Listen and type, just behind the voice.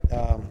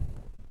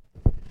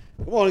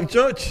Good morning,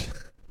 church.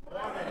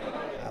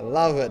 I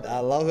love it. I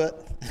love it.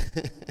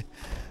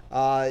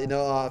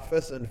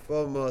 First and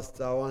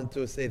foremost, I want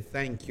to say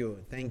thank you.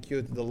 Thank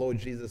you to the Lord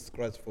Jesus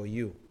Christ for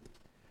you,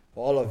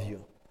 for all of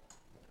you.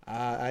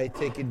 I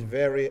take it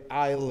very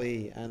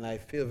highly, and I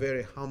feel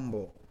very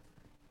humble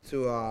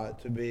to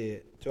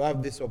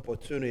have this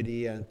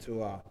opportunity and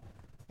to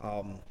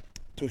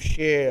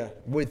share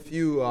with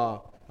you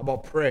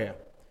about prayer.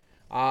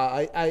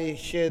 I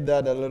shared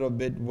that a little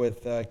bit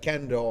with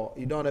Kendall.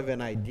 You don't have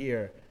an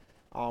idea.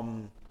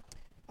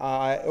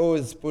 I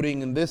always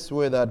putting in this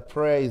way that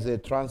prayer is a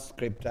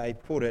transcript. I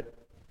put it.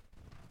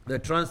 The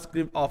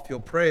transcript of your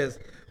prayers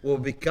will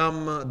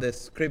become the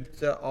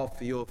script of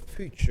your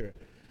future.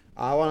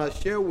 I want to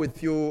share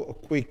with you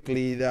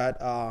quickly that.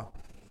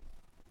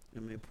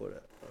 Let me put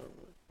it.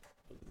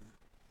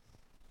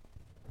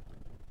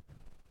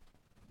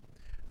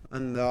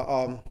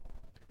 And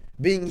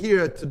being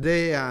here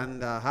today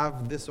and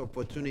have this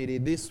opportunity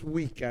this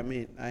week, I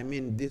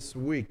mean this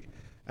week,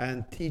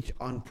 and teach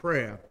on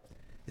prayer.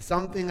 It's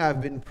something I've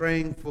been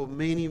praying for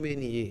many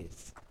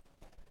years.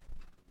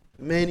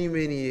 Many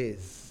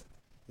years.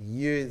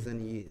 Years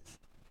and years.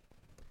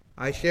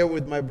 I share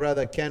with my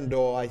brother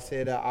Kendall, I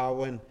said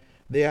when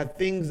there are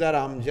things that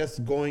I'm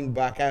just going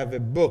back, I have a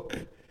book.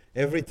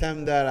 Every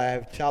time that I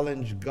have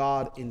challenged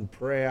God in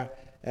prayer,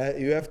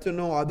 you have to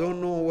know, I don't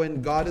know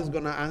when God is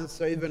going to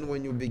answer, even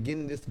when you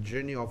begin this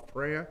journey of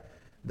prayer.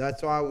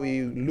 That's why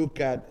we look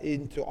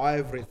into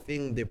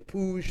everything, the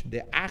push,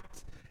 the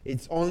act.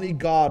 It's only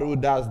God who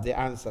does the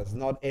answers,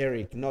 not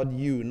Eric, not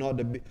you,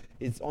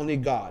 it's only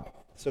God.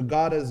 So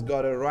God has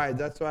got it right.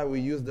 That's why we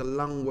use the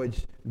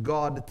language,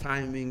 God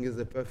timing is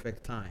the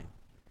perfect time.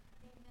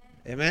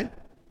 Amen?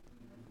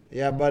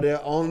 Yeah, but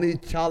the only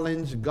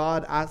challenge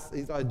God asks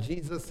is what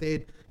Jesus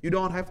said, you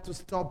don't have to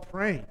stop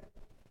praying.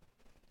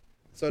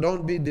 So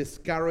don't be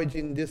discouraged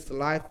in this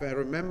life. And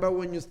remember,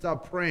 when you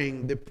start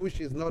praying, the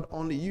push is not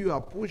only you are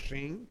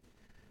pushing,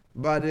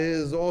 but it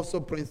is also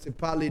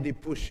principality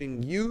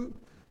pushing you.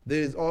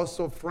 There is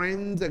also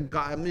friends. There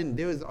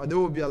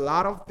will be a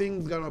lot of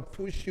things going to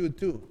push you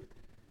too.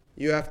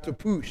 You have to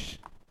push.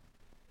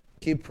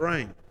 Keep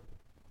praying.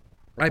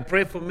 I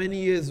prayed for many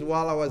years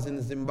while I was in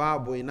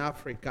Zimbabwe, in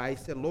Africa. I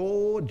said,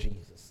 Lord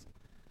Jesus,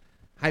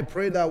 I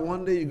pray that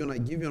one day you're going to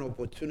give me an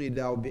opportunity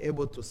that I'll be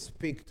able to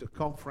speak to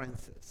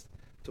conferences,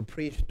 to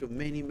preach to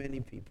many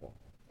people.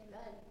 Amen.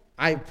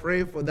 I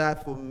pray for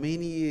that for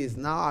many years.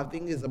 Now I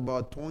think it's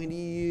about 20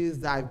 years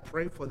that I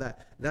pray for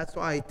that. That's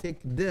why I take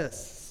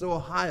this so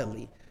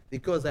highly,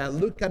 because I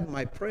look at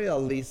my prayer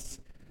list.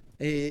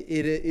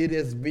 It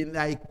has been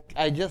like,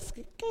 I just,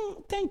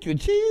 thank you,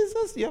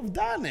 Jesus, you have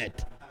done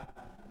it.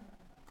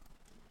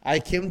 I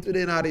came to the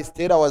United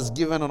States. I was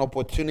given an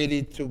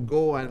opportunity to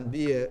go and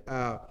be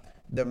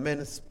the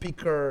main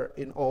speaker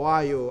in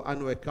Ohio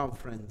annual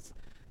conference.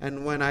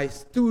 And when I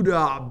stood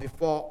up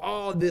before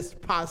all these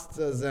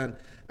pastors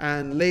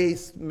and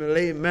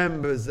lay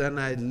members, and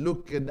I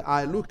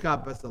look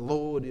up as the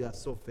Lord, you are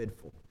so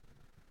faithful.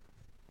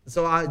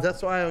 So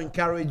that's why I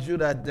encourage you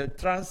that the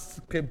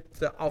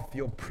transcript of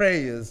your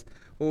prayers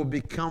will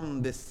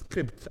become the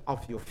script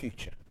of your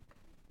future.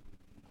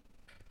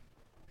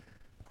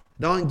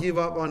 Don't give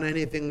up on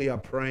anything you are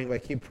praying,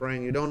 but keep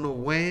praying. You don't know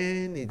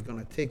when it's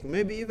going to take.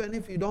 Maybe even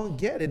if you don't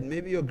get it,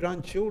 maybe your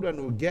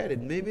grandchildren will get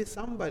it. Maybe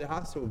somebody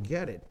else will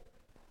get it.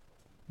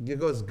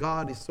 Because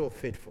God is so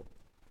faithful.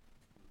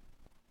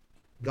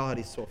 God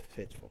is so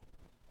faithful.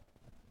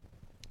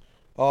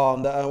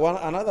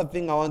 Another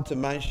thing I want to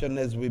mention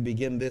as we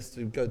begin this,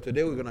 because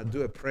today we're going to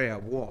do a prayer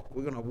walk.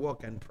 We're going to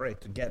walk and pray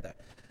together.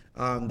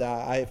 And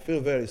I feel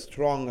very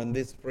strong on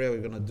this prayer we're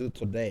going to do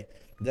today.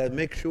 That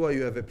make sure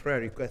you have a prayer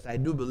request. I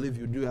do believe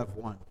you do have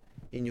one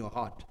in your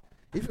heart.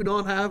 If you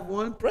don't have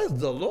one, praise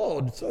the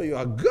Lord, so you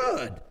are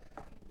good.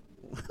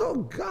 Oh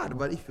God,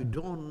 but if you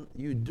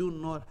do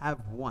not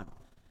have one,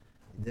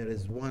 there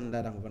is one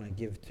that I'm going to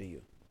give to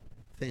you.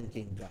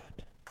 Thanking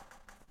God.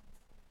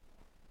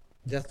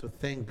 Just to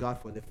thank God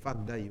for the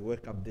fact that you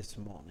wake up this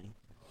morning.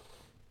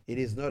 It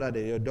is not that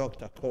your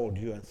doctor called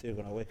you and said you're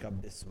going to wake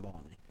up this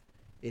morning.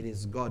 It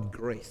is God's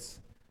grace.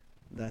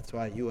 That's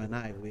why you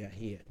and we are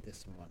here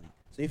this morning.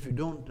 So if you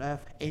don't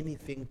have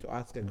anything to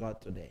ask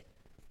God today,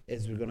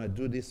 as we're going to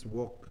do this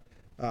walk,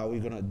 we're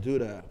going to do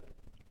the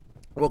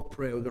walk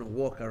prayer. We're going to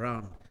walk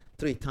around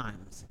 3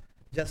 times.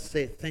 Just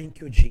say, thank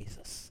you,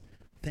 Jesus.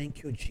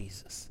 Thank you,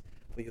 Jesus,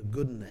 for your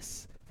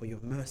goodness, for your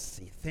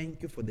mercy.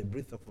 Thank you for the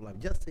breath of life.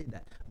 Just say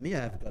that. Me,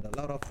 I've got a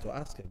lot of to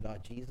ask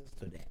God, Jesus,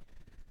 today.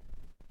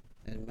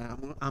 And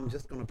I'm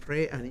just going to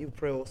pray, and you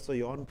pray also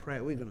your own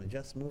prayer. We're going to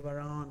just move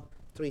around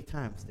 3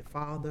 times. The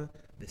Father,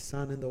 the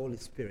Son, and the Holy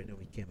Spirit. And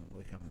we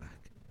come back.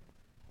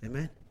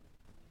 Amen?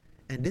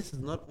 And this is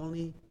not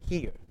only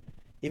here.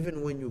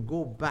 Even when you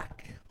go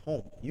back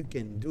home, you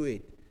can do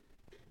it.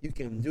 You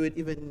can do it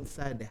even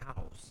inside the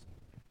house.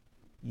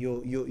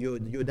 Your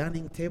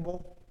dining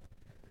table,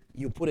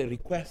 you put a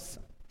request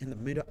in the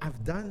middle.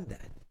 I've done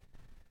that.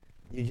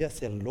 You just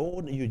say,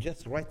 Lord, you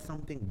just write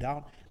something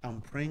down.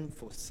 I'm praying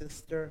for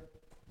Sister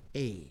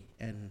A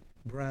and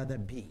brother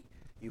B,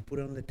 you put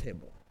on the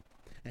table.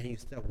 And you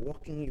start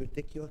walking, you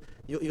take your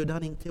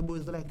dining table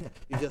is like that.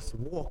 You just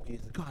walk, you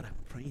say, God, I'm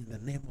praying in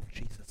the name of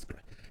Jesus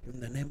Christ. In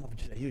the name of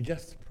Jesus. You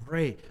just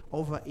pray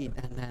over it,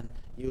 and then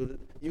you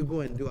go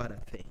and do other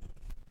things.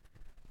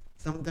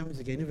 Sometimes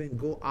you can even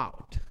go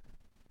out.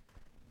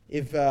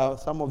 If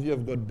some of you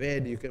have got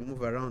bed, you can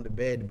move around the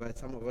bed, but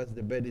some of us,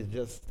 the bed is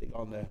just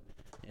on the,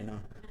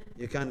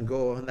 you can't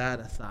go on the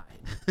other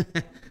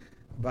side.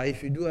 But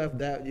if you do have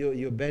that,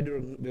 your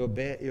bedroom, your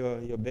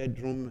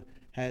bedroom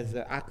has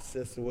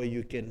access where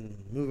you can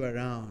move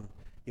around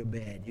your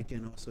bed. You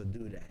can also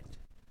do that.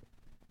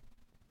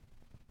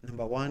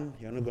 Number one,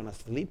 you're not going to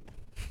sleep.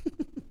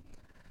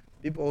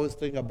 People always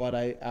think about,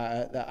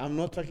 I'm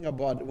not talking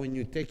about when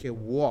you take a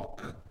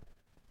walk.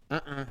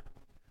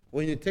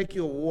 When you take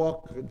your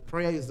walk,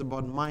 prayer is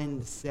about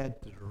mindset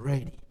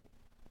ready.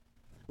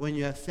 When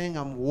you are saying,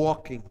 I'm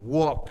walking,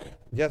 walk.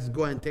 Just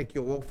go and take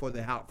your walk for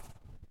the house.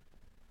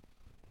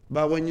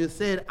 But when you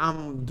said,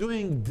 I'm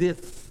doing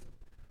this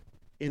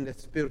in the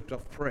spirit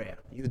of prayer,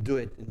 you do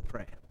it in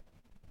prayer.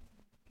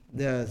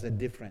 There's a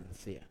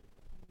difference here.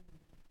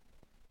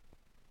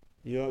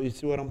 You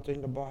see what I'm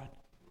talking about?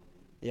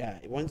 Yeah,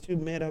 once you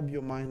made up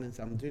your mind and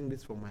say, I'm doing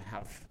this for my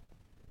health,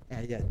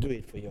 yeah, do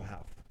it for your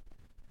health.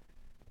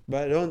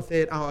 But don't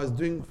say, I was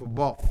doing for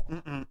both.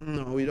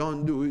 No, we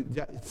don't do it.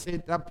 Just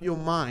set up your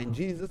mind.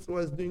 Jesus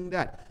was doing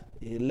that.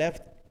 He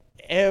left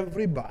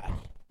everybody.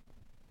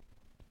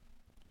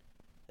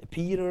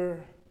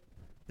 Peter,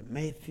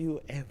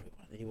 Matthew, everyone.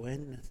 He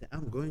went and said,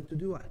 I'm going to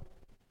do what?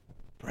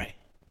 Pray.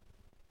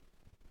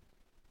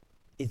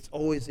 It's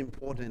always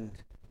important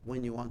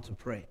when you want to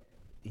pray.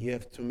 You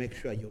have to make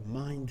sure your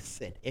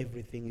mindset,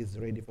 everything is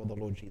ready for the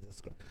Lord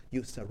Jesus Christ.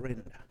 You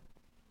surrender.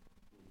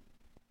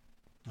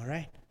 All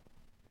right?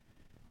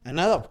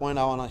 Another point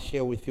I want to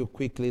share with you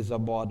quickly is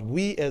about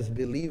we as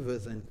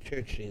believers and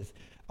churches.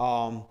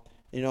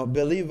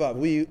 Believer,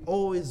 we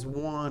always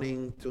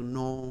wanting to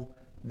know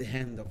the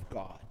hand of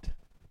God.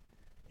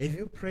 If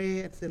you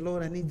pray and say,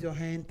 Lord, I need your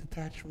hand to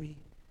touch me.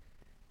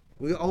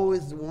 We're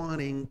always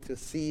wanting to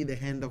see the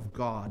hand of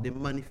God, the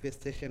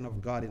manifestation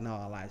of God in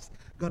our lives.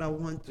 God, I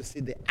want to see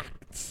the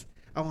acts.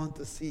 I want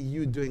to see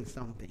you doing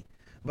something.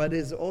 But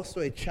there's also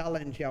a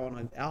challenge here I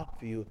want to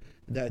help you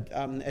that,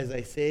 as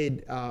I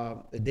said,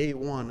 day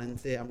one, and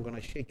say I'm going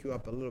to shake you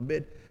up a little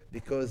bit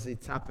because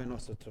it's happened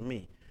also to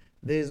me.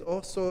 There's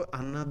also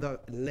another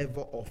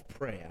level of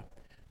prayer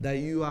that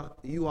you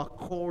are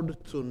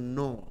called to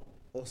know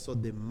also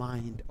the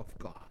mind of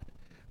God.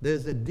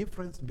 There's a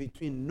difference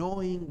between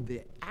knowing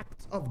the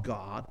acts of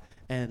God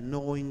and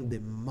knowing the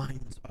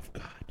minds of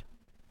God.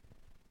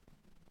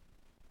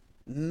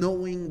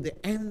 Knowing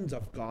the ends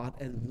of God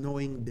and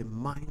knowing the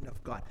mind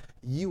of God.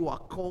 You are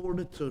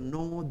called to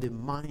know the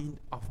mind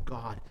of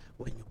God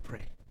when you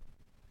pray.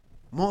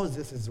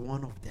 Moses is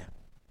one of them.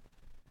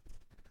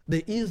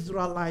 The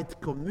Israelite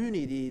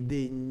community,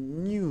 they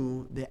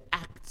knew the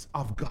acts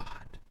of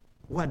God,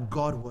 what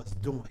God was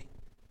doing.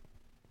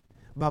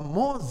 But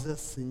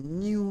Moses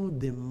knew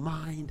the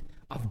mind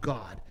of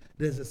God.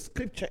 There's a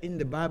scripture in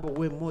the Bible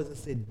where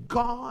Moses said,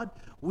 God,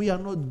 we are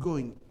not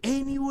going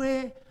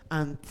anywhere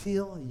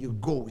until you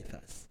go with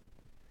us.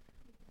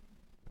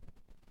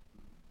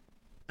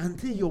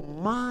 Until your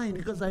mind,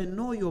 because I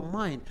know your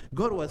mind.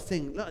 God was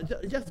saying,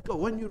 just go.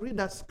 When you read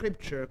that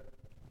scripture,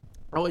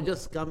 I was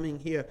just coming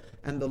here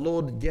and the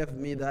Lord gave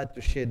me that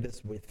to share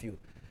this with you.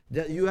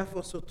 That you have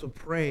also to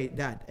pray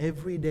that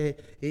every day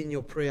in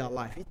your prayer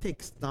life. It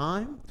takes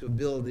time to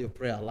build your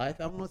prayer life.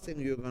 I'm not saying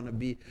you're going to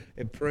be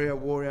a prayer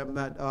warrior,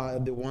 but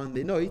the one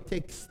day. No, it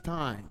takes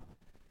time.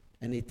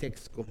 And it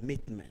takes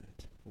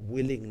commitment,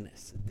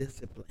 willingness,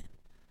 discipline.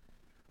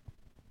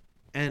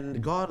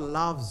 And God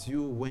loves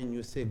you when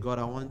you say, God,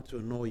 I want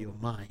to know your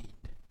mind.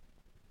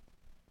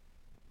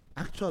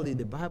 Actually,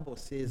 the Bible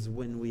says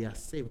when we are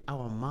saved,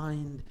 our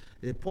mind,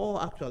 Paul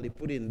actually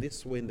put it in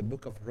this way in the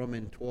book of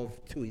Romans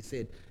 12:2. He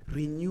said,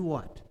 renew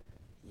what?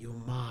 Your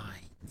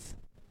minds.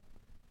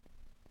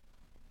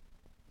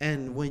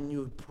 And when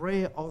you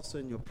pray also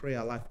in your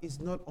prayer life,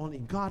 it's not only,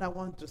 God, I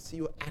want to see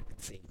you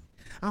acting.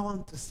 I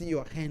want to see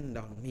your hand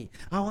on me.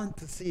 I want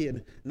to see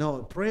it.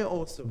 No, pray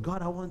also,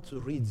 God, I want to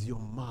read your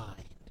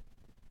mind.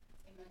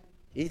 Amen.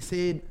 He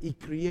said he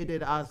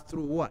created us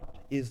through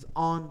what? His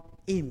own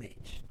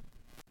image.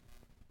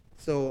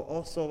 So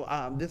also,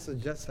 this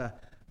is just a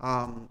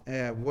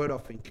word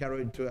of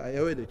encouragement,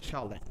 a word of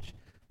challenge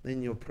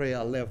in your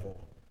prayer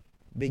level.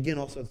 Begin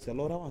also to say,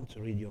 Lord, I want to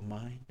read your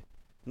mind.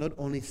 Not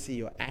only see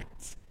your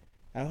acts.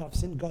 I have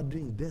seen God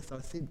doing this.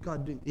 I've seen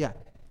God doing, yeah,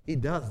 he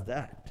does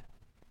that.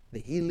 The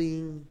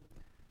healing,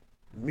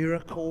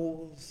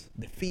 miracles,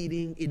 the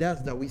feeding, he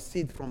does that. We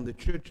see it from the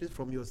churches,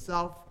 from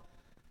yourself.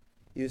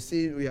 You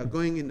see, we are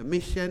going in the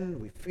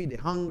mission. We feed the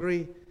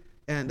hungry.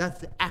 And that's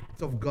the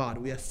act of God.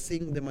 We are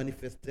seeing the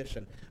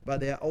manifestation.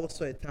 But there are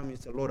also a time you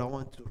say, Lord, I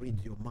want to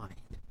read your mind.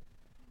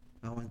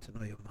 I want to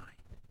know your mind.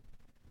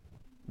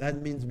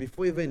 That means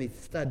before even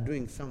it start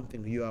doing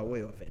something, you are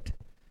aware of it.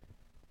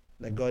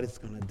 That God is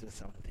going to do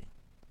something.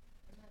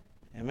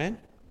 Amen?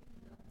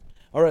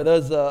 All right,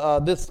 there's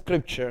this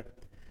scripture.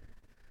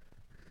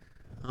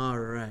 All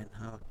right,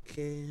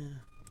 okay.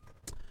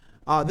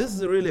 This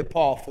is a really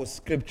powerful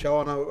scripture.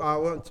 I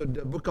want to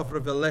the book of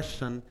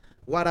Revelation.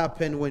 What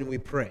happened when we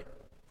pray?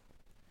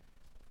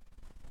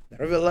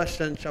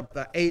 Revelation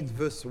chapter 8,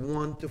 verse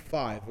 1 to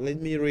 5. Let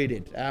me read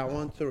it.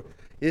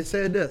 He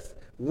said this.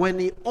 When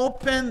he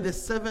opened the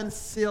seventh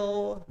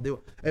seal,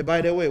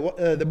 by the way,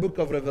 the book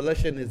of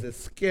Revelation is a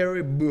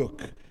scary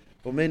book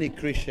for many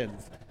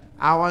Christians.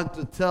 I want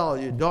to tell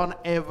you, don't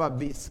ever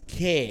be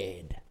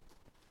scared.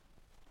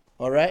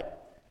 All right?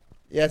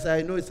 Yes,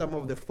 I know some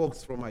of the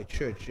folks from my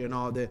church, I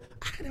don't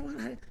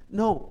want.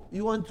 No,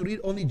 you want to read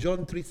only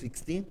John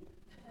 3:16?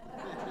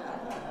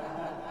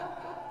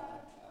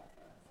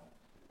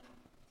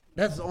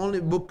 That's the only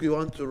book you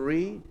want to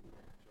read?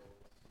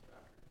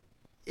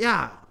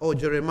 Yeah. Or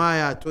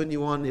Jeremiah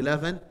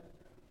 21:11.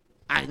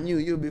 I knew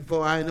you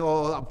before I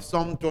know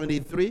Psalm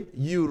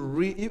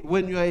 23.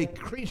 When you're a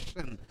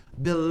Christian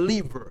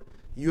believer,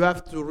 you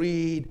have to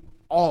read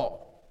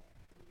all.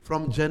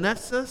 From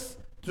Genesis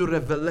to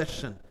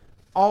Revelation.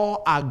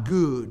 All are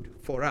good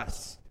for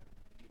us.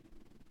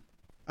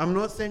 I'm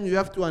not saying you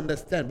have to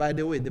understand. By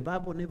the way, the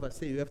Bible never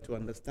says you have to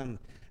understand.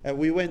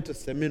 We went to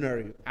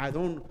seminary. I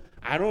don't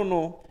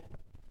know.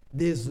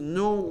 There's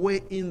no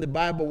way in the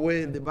Bible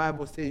where the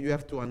Bible says you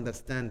have to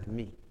understand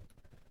me.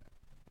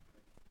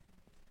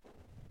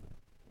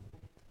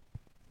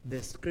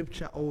 The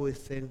scripture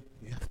always saying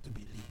you have to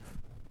believe.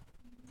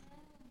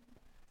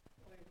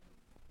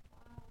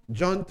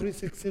 John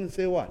 3:16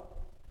 say what?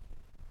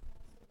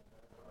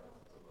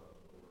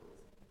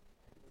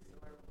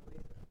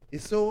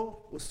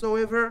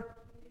 Whosoever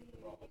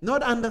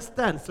not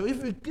understand. So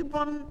if you keep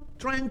on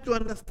trying to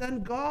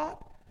understand God,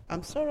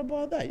 I'm sorry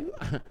about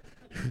that.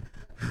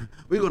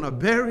 We're going to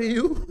bury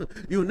you.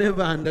 You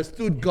never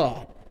understood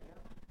God.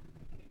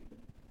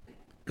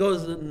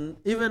 Because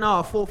even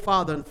our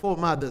forefathers and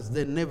foremothers,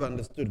 they never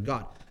understood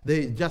God.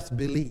 They just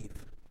believe.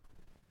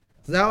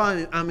 So now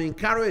I'm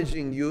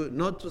encouraging you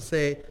not to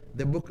say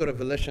the book of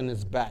Revelation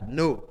is bad.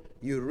 No,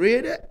 you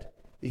read it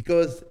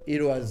because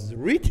it was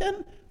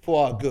written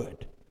for our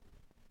good.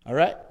 All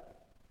right?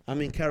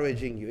 I'm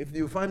encouraging you. If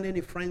you find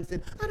any friends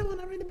saying, I don't want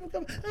to read the book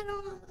of,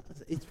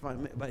 it's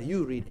fine, but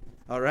you read it.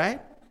 All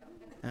right?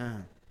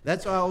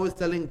 That's why I was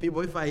telling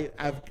people, if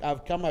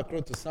I've come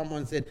across to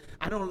someone said,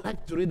 I don't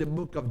like to read the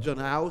book of John.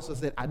 I also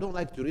said, I don't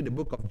like to read the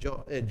book of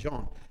John.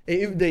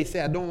 If they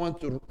say, I don't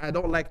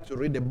like to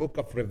read the book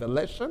of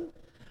Revelation,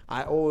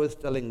 I always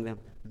telling them,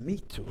 me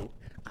too,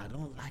 I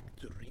don't like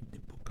to read the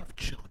book of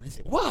John. They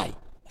say, why?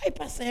 Why,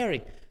 Pastor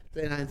Eric?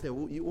 Then I say,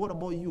 what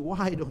about you?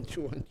 Why don't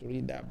you want to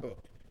read that book?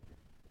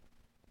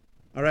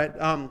 All right,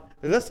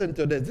 listen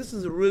to this. This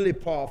is really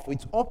powerful.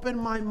 It's opened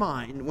my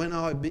mind when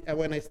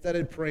I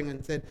started praying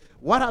and said,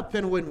 what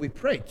happened when we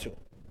prayed too?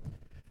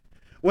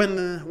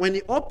 When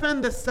he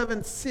opened the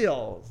seven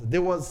seals,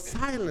 there was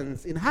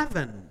silence in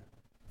heaven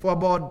for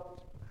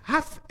about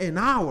half an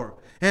hour.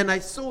 And I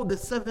saw the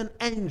seven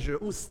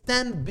angels who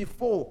stand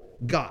before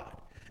God.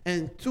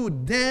 And to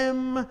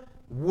them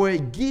were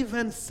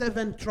given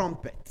seven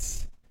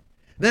trumpets.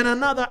 Then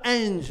another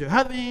angel,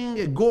 having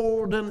a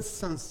golden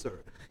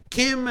censer,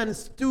 came and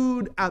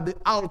stood at the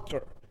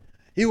altar.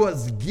 He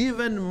was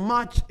given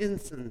much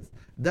incense,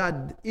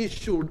 that he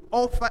should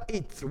offer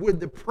it with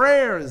the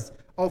prayers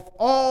of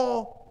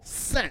all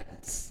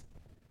saints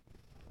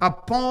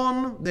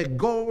upon the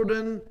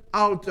golden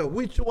altar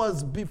which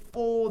was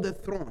before the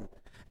throne.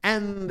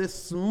 And the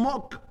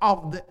smoke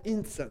of the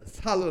incense,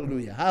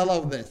 hallelujah, I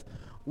love this,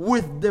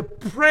 with the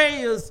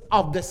prayers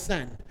of the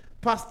saints.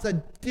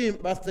 Pastor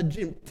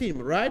Tim,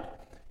 right?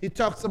 He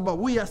talks about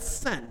we are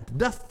sent.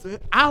 That's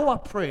our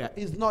prayer.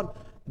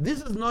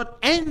 This is not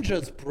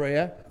angels'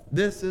 prayer.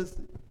 This is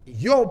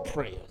your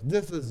prayer.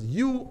 This is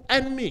you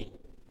and me.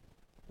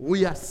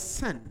 We are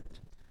sent.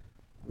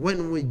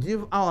 When we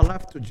give our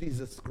life to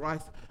Jesus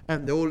Christ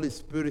and the Holy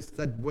Spirit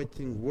start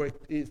working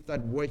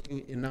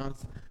in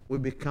us, we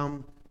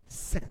become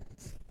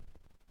sent.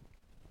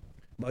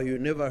 But you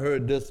never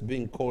heard this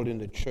being called in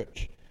the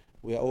church.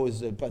 We are always,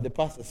 the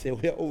pastor say,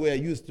 we are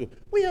used to,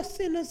 we are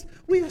sinners.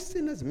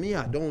 Me,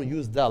 I don't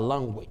use that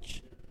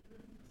language.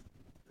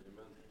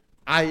 Amen.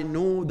 I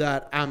know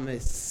that I'm a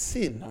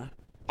sinner.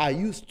 I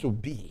used to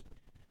be.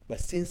 But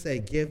since I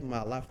gave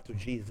my life to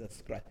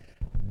Jesus Christ,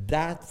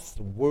 that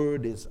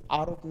word is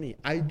out of me.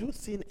 I do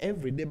sin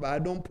every day, but I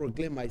don't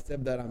proclaim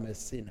myself that I'm a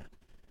sinner.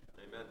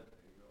 Amen.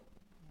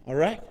 All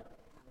right?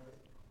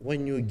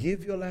 When you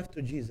give your life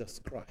to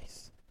Jesus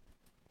Christ,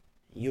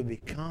 you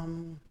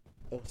become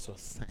also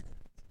sent.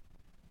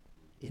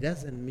 It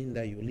doesn't mean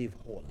that you live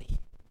holy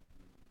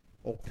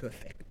or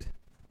perfect.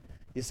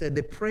 He said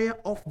the prayer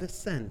of the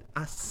saint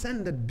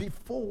ascended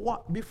before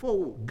what?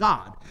 Before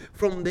God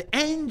from the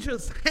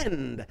angel's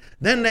hand.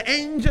 Then the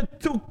angel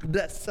took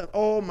the,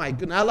 oh my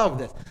goodness, I love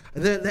this.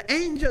 The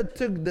angel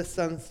took the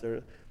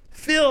censer,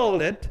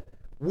 filled it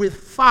with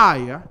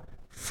fire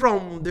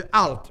from the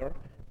altar,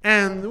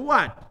 and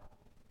what?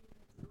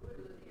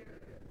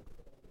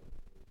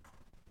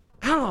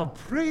 Our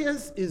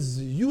prayers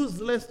is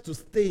useless to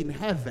stay in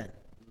heaven.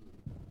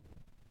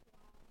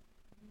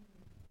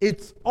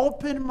 It's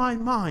opened my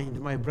mind,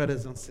 my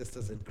brothers and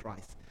sisters in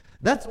Christ.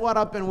 That's what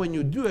happens when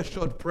you do a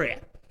short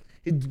prayer.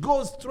 It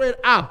goes straight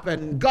up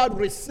and God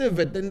receive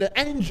it. And the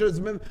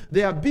angels,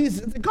 they are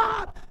busy.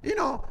 God,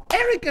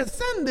 Eric has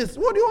sent this.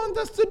 What do you want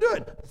us to do?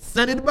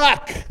 Send it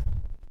back.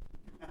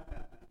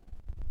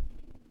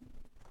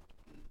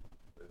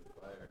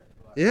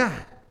 Yeah.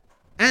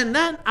 And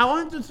then I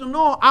want you to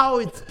know how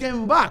it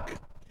came back.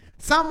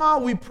 Somehow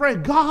we pray,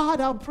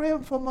 God, I'll pray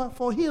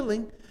for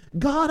healing.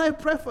 God, I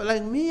pray for,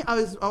 like me,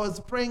 I was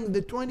praying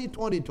the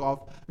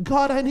 2012.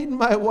 God, I need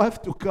my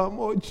wife to come.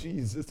 Oh,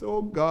 Jesus.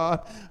 Oh,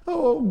 God.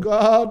 Oh,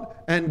 God.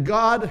 And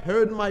God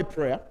heard my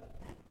prayer.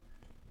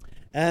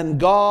 And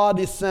God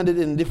is sending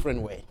it in a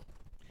different way.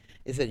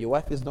 He said, your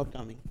wife is not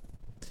coming.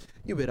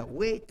 You better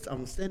wait.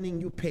 I'm sending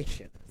you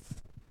patience.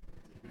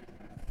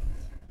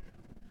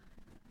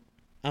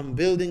 I'm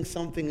building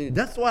something new.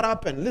 That's what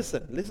happened.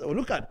 Listen.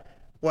 Look at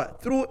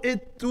what? Threw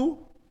it to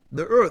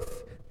the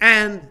earth.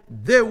 And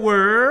they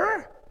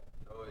were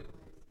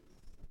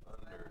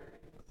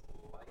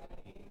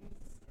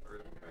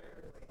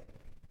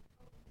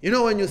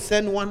when you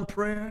send one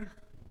prayer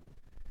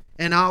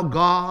and how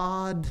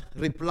God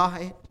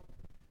replied,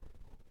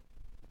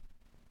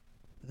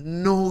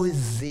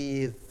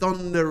 noisy,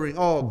 thundering.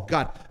 Oh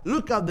God!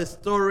 Look at the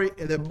story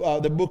in the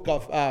book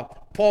of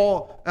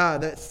Paul,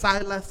 the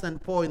Silas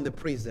and Paul in the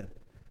prison.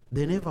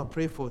 They never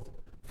pray for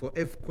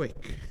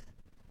earthquake.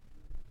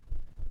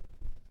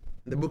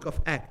 The book of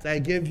Acts. I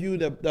gave you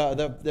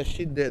the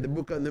sheet there, the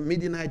book of the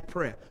midnight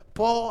prayer.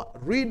 Paul,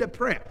 read the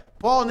prayer.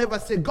 Paul never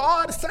said,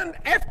 God, send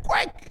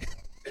earthquake.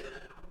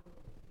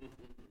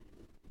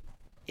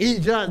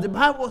 The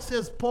Bible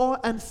says Paul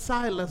and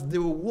Silas, they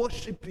were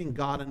worshiping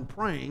God and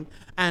praying.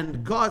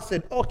 And God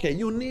said, okay,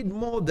 you need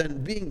more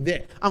than being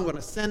there. I'm going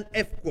to send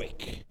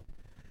earthquake.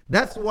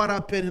 That's what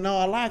happens in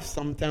our lives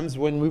sometimes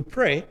when we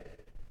pray.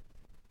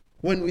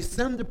 When we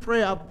send the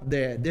prayer up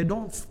there, they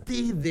don't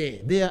stay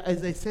there. They are,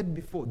 as I said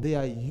before, they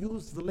are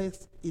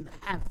useless in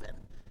heaven.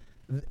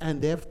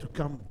 And they have to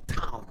come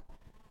down.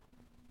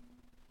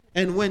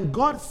 And when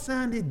God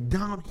sent it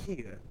down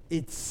here,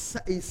 He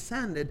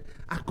sent it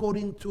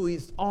according to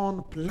His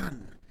own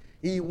plan.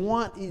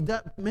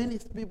 Many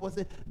people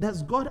say,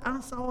 does God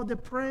answer all the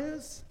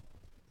prayers?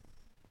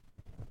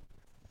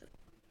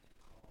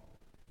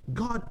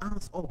 God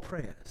answers all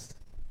prayers.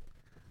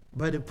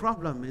 But the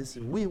problem is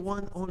we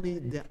want only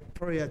the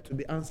prayer to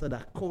be answered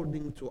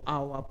according to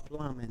our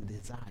plan and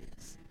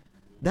desires.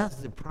 That's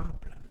the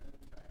problem.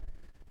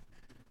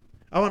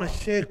 I want to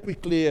share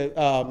quickly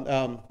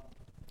as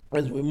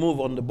we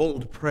move on the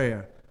bold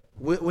prayer.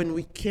 When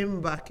we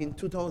came back in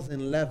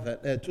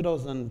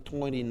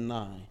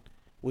 2029,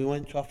 we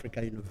went to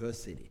Africa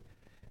University.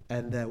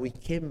 And we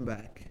came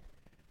back.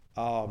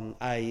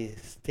 I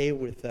stayed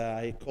with,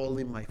 I call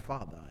him my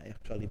father. I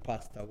actually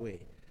passed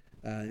away.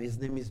 His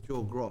name is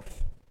Joe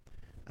Groff.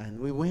 And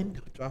we went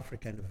to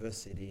Africa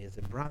University as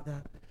a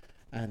brother,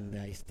 and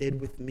he stayed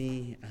with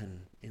me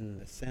and in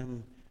the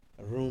same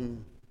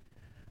room.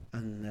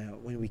 And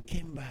when we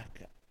came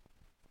back,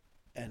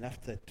 and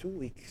after 2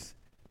 weeks,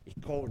 he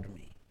called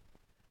me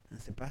and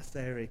said, Pastor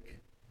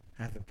Eric,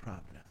 I have a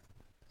problem.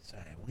 So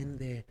I went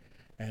there,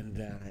 and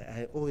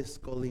I always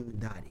call him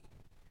Daddy,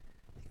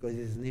 because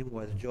his name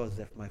was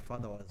Joseph. My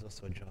father was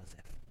also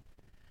Joseph.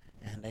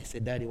 And I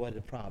said, Daddy, what's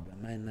the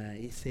problem? And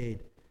he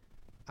said,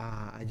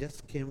 I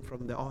just came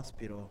from the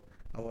hospital.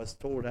 I was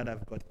told that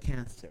I've got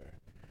cancer.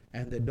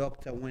 And the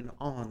doctor went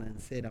on and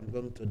said, I'm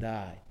going to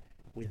die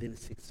within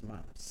 6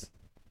 months.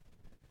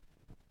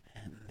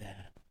 And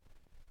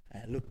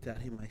I looked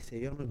at him. I said,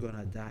 you're not going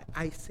to die.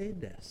 I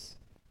said this.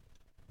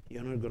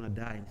 You're not going to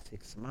die in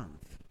 6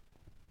 months.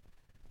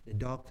 The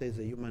doctor is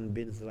a human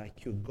being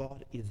like you.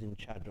 God is in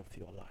charge of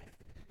your life.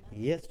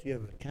 Yes, you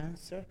have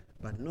cancer,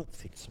 but not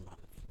 6 months.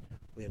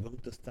 We are going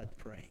to start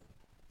praying.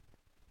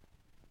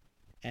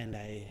 And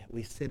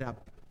we set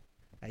up.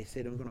 I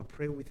said, I'm going to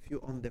pray with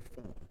you on the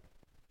phone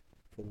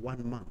for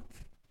 1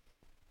 month,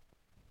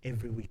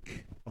 every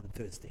week on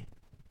Thursday.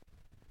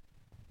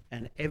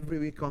 And every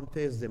week on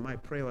Thursday, my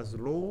prayer was,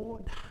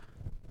 Lord,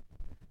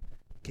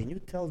 can you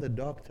tell the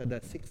doctor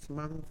that 6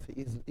 months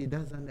he's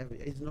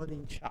not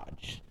in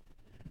charge?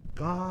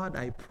 God,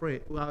 I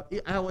pray. Well,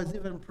 I was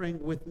even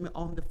praying with me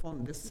on the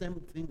phone, the same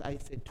thing I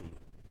said to you.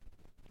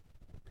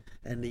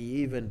 And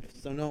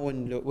so now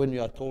when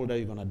you are told that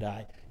you're going to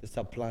die, you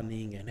start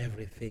planning and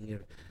everything.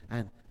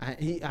 And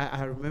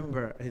I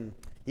remember, and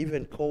he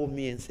even called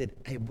me and said,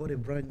 I bought a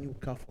brand new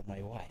car for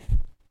my wife.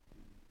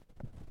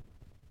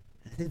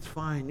 I said, it's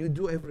fine. You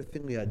do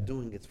everything we are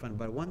doing. It's fine.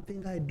 But one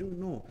thing I do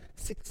know,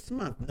 6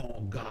 months,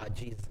 no, God,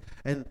 Jesus.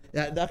 And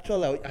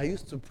actually, I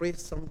used to pray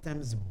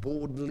sometimes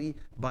boldly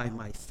by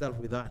myself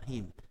without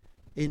him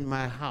in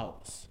my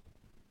house.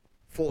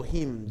 For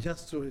him,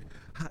 just to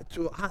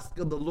ask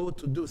the Lord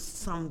to do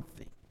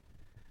something.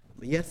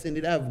 Yes,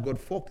 indeed, I've got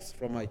folks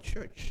from my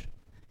church.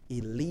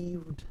 He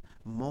lived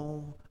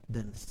more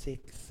than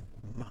 6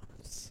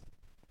 months.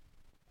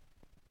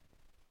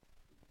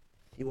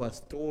 He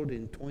was told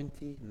in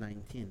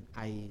 2019.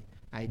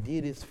 I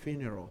did his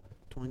funeral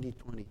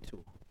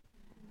 2022.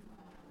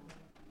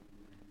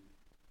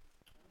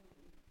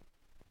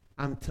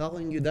 I'm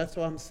telling you, that's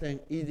what I'm saying.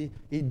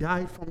 He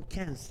died from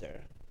cancer.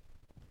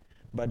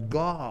 But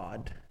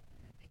God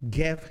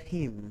gave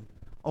him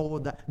all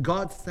that.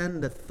 God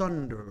sent the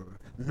thunder,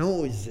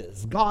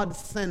 noises. God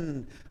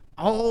sent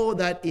all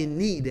that he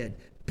needed.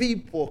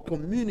 People,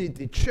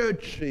 community,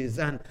 churches,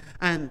 and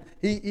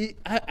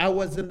I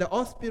was in the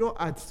hospital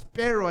at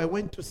Sparrow. I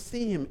went to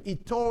see him. He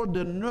told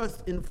the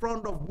nurse in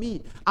front of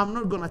me, I'm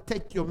not going to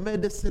take your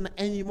medicine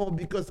anymore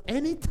because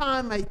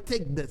anytime I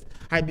take this,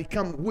 I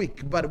become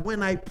weak. But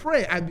when I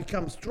pray, I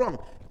become strong.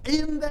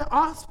 In the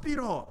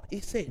hospital,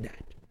 he said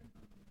that.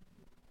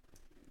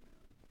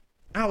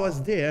 I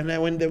was there,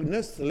 and when the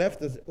nurse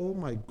left, I said, oh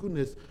my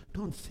goodness,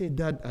 don't say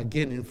that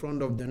again in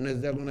front of the nurse.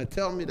 They're going to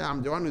tell me that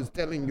I'm the one who's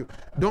telling you.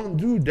 Don't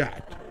do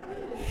that.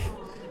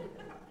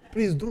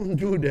 Please don't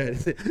do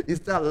that. He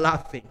started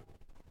laughing.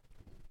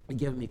 He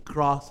gave me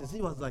crosses.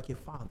 He was like a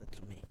father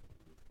to me.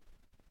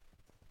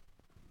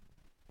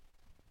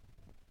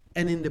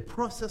 And in the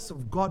process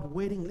of God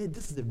waiting,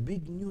 this is the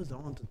big news I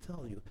want to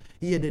tell you.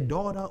 He had a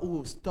daughter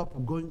who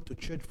stopped going to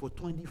church for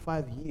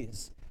 25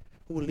 years,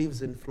 who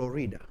lives in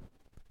Florida.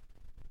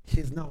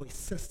 She's now a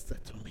sister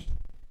to me.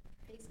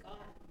 Praise God.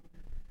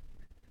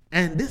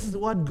 And this is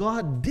what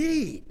God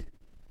did.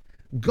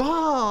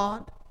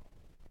 God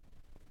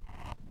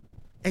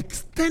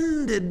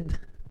extended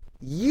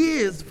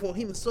years for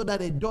him so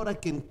that a daughter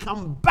can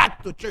come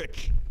back to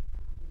church.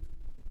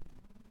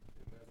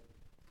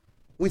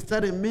 We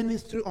started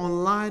ministry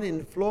online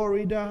in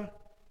Florida.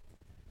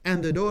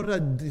 And the daughter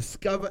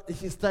discovered,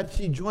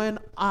 she joined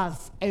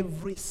us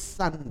every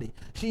Sunday.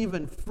 She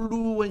even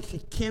flew when she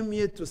came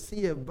here to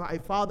see her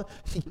father.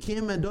 She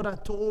came and daughter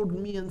told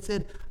me and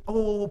said,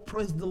 oh,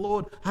 praise the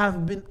Lord,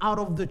 I've been out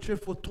of the church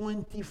for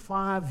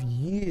 25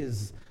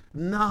 years.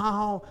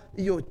 Now,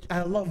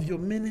 I love your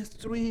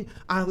ministry.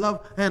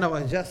 And I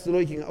was just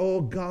looking,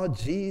 oh God,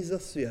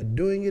 Jesus, you are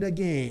doing it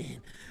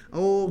again.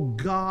 Oh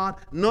God,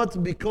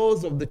 not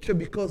because of the church,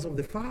 because of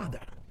the Father.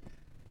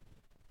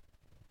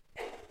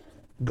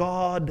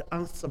 God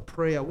answer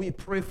prayer. We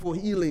pray for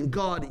healing.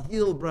 God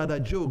heal Brother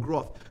Joe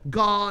Groff.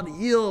 God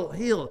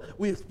heal.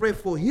 We pray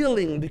for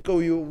healing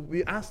because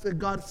we ask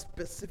God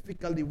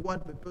specifically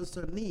what the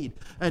person need.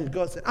 And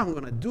God said, I'm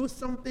going to do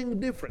something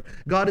different.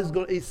 God is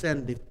going to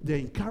send the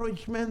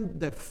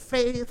encouragement, the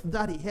faith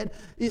that he had.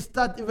 He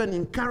started even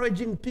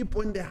encouraging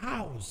people in the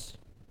house.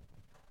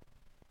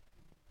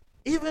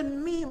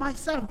 Even me,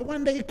 myself,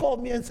 one day he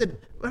called me and said,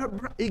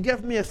 he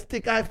gave me a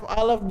stick. I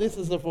love this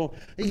as a phone.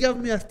 He gave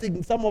me a stick.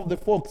 Some of the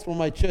folks from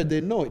my church,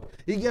 they know it.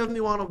 He gave me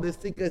one of the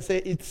stickers.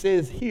 It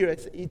says here,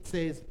 it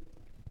says,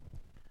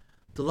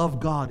 to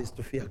love God is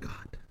to fear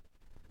God.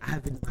 I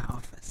have it in my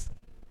office.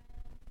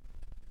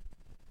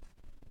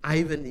 I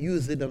even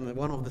use it in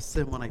one of the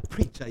sermons I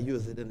preach. I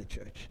use it in the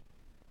church.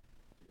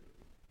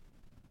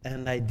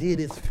 And I did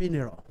his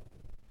funeral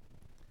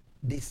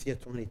this year,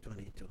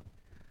 2022.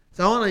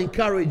 So I want to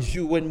encourage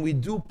you when we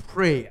do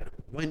prayer,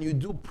 when you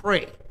do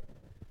pray,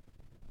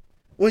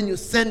 when you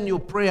send your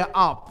prayer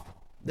up,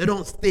 they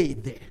don't stay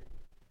there.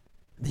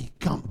 They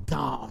come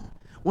down.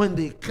 When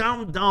they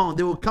come down,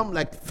 they will come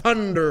like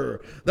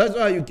thunder. That's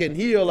why you can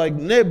hear like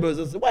neighbors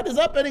and say, what is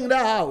happening in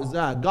that house?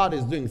 God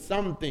is doing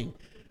something.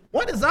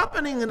 What is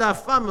happening in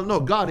that family? No,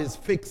 God is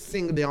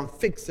fixing the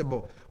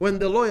unfixable. When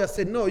the lawyer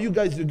said, no, you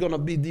guys are going to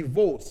be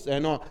divorced,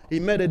 he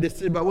made a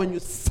decision. But when you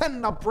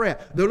send a prayer,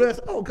 the lawyer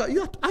said, oh, God, are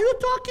you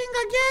talking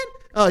again?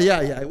 Oh,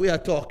 yeah, we are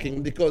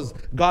talking because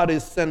God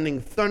is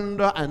sending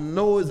thunder and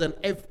noise and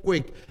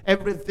earthquake.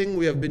 Everything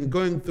we have been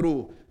going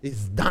through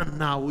is done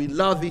now. We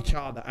love each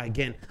other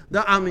again.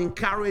 I'm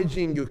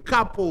encouraging you,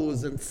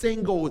 couples and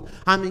singles,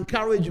 I'm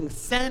encouraging,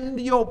 send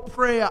your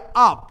prayer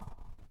up.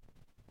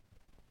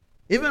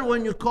 Even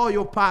when you call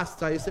your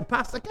pastor, you say,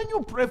 Pastor, can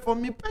you pray for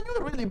me? Can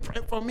you really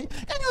pray for me?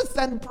 Can you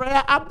send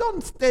prayer up?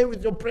 Don't stay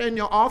with your prayer in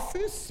your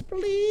office,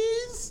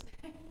 please.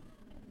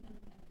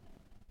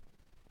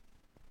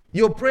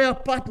 Your prayer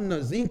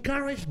partners,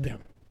 encourage them.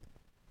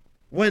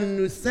 When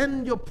you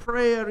send your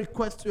prayer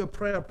request to your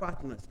prayer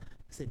partners,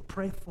 say,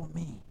 pray for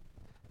me.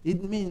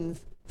 It means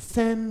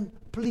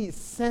please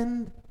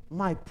send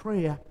my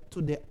prayer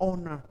to the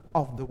owner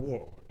of the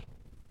world.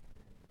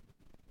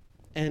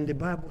 And the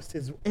Bible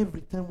says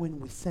every time when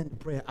we send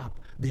prayer up,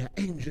 there are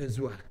angels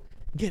who are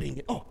getting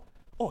it.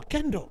 Oh,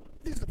 Kendall,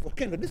 this is for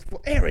Kendall, this is for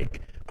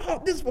Eric.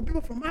 Oh, this is for people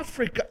from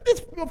Africa, this is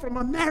for people from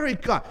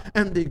America.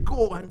 And they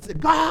go and say,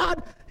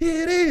 God,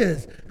 here it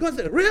is. God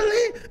said,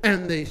 really?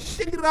 And they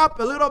shake it up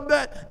a little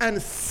bit and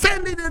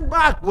send it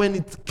back.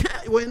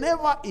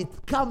 Whenever it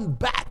comes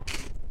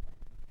back,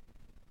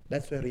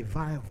 that's where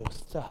revival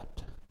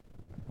starts.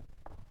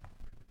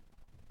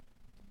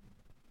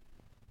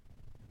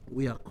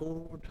 We are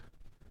called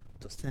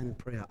to send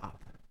prayer up.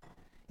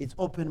 it's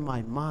opened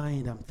my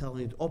mind. I'm telling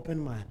you, it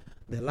opened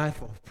the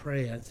life of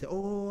prayer and say,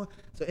 oh,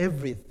 so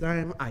every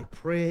time I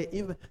pray,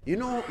 even, you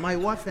know, my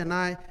wife and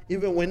I,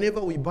 even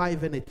whenever we buy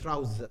even a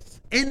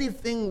trousers,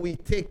 anything we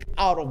take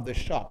out of the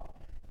shop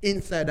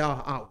inside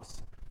our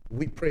house,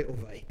 we pray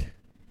over it.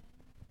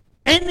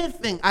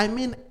 Anything, I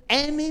mean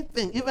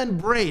anything, even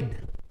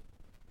bread.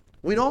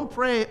 We don't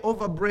pray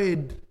over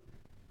bread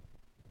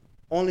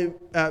only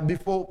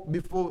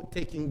before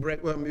taking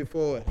break,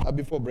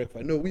 before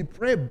breakfast. No, we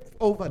pray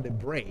over the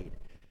bread.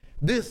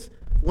 This,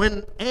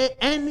 when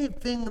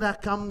anything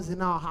that comes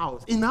in our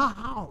house,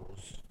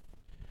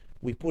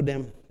 we put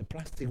them the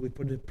plastic, we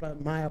put the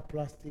Maya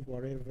plastic,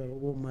 whatever,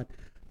 woman.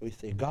 We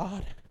say,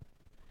 God,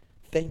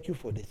 thank you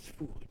for this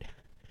food.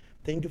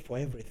 Thank you for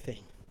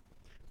everything.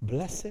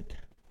 Bless it,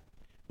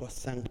 was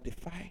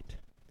sanctified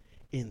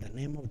in the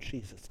name of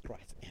Jesus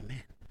Christ.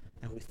 Amen.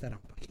 And we start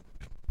unpacking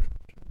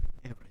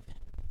everything.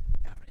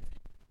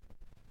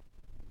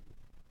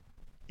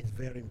 It's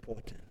very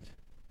important.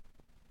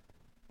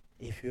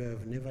 If you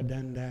have never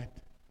done that,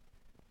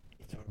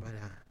 it's all right.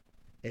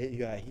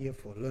 You are here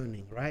for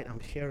learning, right?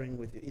 I'm sharing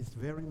with you. It's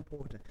very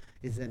important.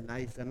 This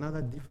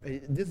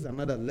is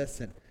another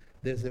lesson.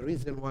 There's a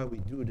reason why we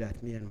do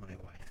that, me and my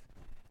wife.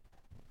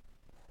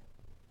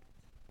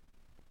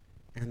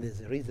 And there's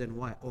a reason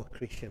why all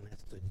Christian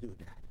has to do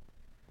that.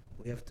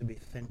 We have to be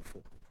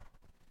thankful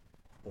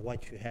for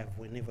what you have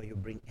whenever you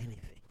bring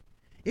anything.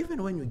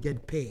 Even when you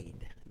get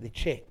paid, the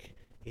check,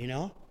 you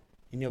know,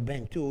 in your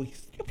bank 2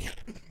 weeks,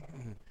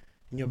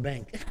 in your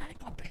bank, I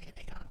got paid.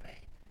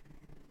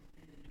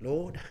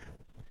 Lord,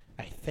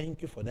 I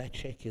thank you for that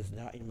check is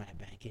now in my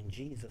bank. In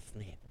Jesus'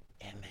 name,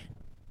 amen.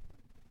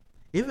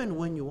 Even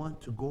when you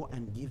want to go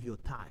and give your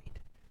tithe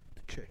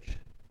to church.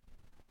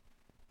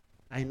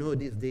 I know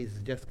these days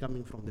it's just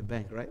coming from the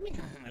bank, right?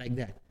 Like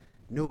that.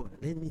 No,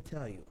 let me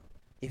tell you.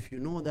 If you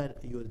know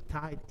that you're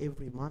tithe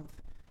every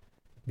month,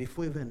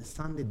 before even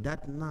Sunday,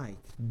 that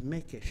night,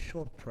 make a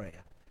short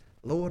prayer.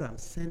 Lord, I'm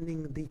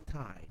sending the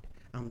tithe.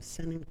 I'm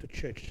sending to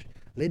church.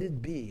 Let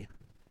it be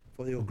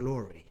for your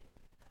glory.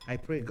 I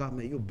pray, God,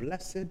 may you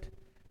bless it.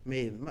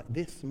 May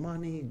this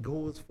money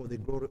goes for the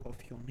glory of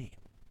your name.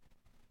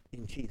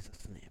 In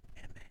Jesus' name,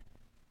 amen.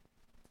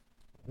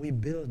 We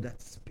build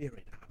that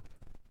spirit up.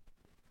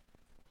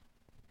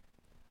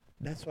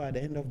 That's why at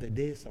the end of the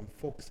day, some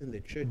folks in the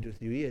church,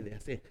 you hear they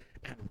say,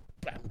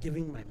 I'm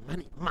giving my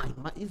money. My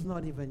money is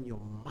not even your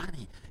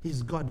money.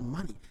 It's God's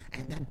money.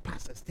 And that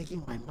pastor's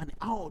taking my money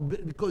out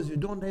because you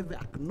don't ever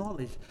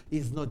acknowledge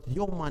it's not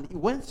your money.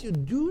 Once you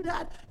do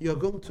that, you're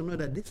going to know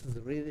that this is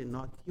really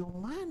not your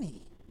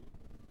money.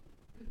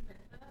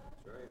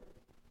 That's right.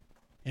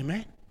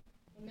 Amen?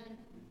 Amen.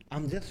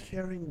 I'm just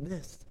sharing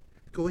this.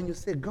 Because when you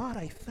say, God,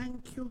 I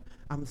thank you,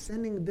 I'm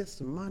sending this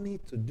money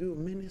to do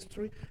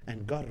ministry,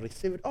 and God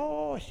receive it.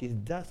 Oh, she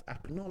does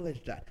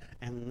acknowledge that.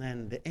 And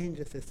then the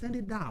angel says, send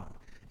it down.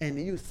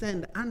 And you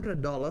send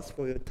 $100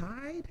 for your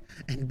tithe,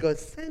 and God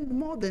send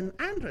more than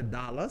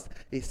 $100.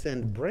 He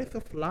send breath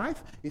of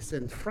life. He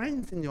send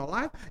friends in your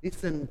life. He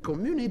send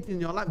community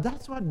in your life.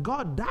 That's what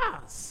God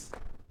does.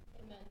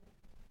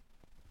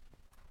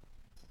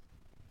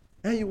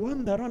 And you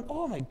wonder around,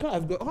 oh my God,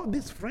 I've got all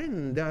these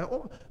friends. They're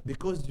all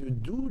because you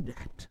do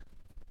that.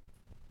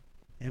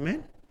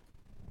 Amen?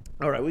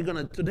 All right,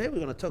 today we're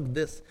gonna talk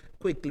this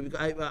quickly because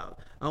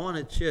I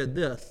want to share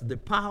this, the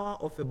power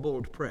of a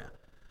bold prayer.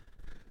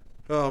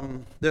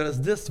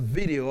 There's this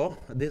video,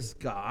 this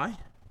guy,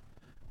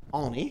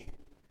 Oni.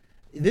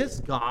 This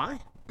guy,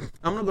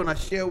 I'm not gonna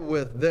share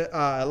with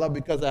a lot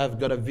because I've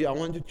got a video. I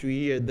want you to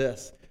hear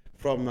this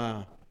from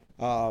a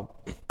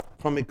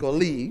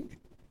colleague.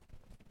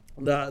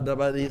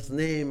 But his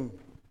name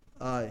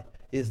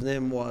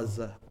was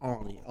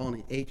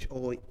Oni,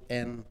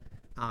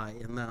 H-O-N-I.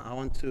 And I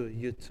want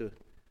you to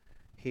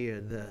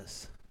hear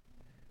this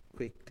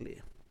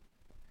quickly.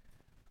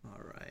 All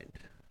right.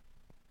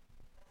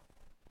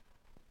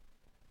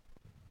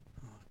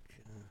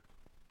 Okay.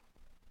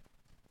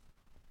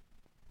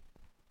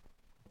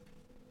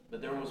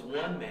 But there was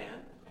one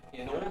man,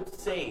 an old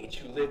sage,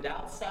 who lived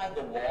outside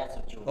the walls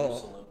of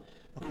Jerusalem,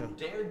 who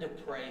dared to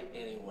pray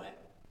anyway.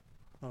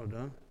 Hold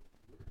on.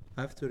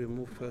 I have to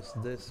remove first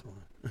this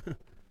one.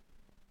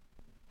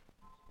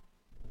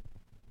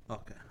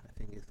 Okay, I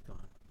think it's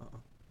gone.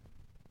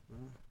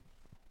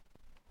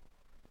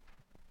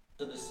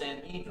 So the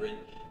Sanhedrin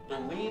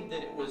believed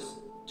that it was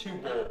too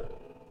bold.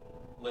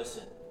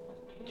 Listen,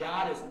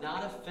 God is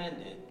not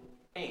offended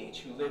by age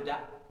who lived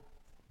out.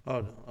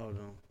 Hold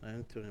on. I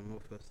have to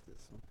remove first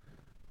this one.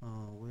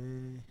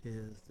 Where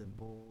is the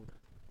bold?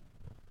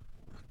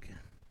 Okay.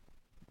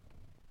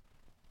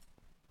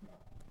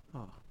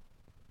 Oh.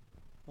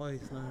 Why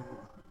is not?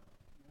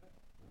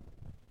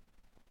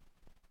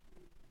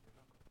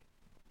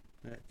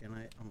 Can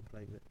I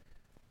unplug it?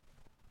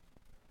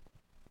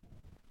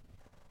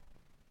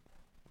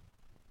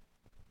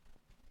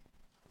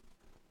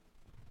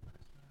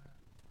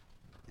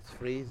 It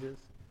freezes.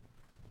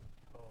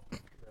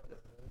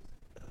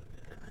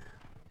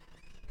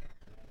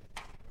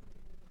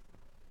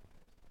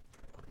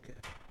 Okay.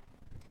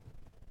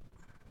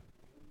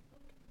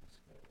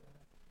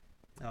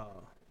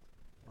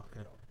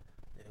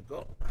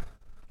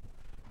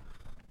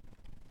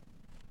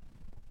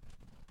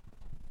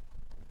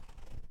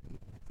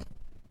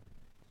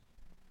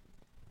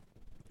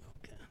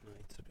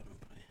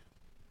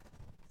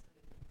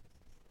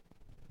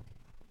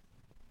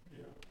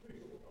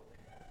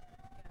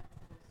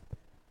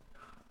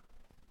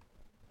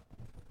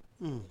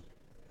 You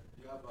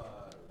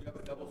have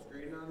a double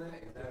screen on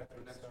that? Is that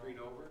the next screen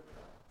over?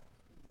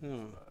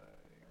 Hmm. I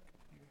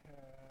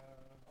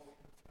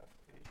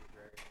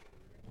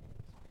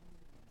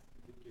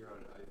think you're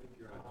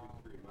on a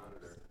two-screen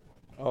monitor.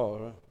 Oh,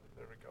 right.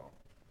 There we go.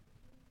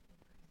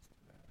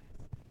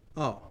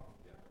 Oh.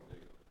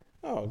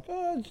 Oh,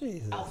 God,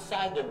 Jesus.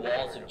 Outside the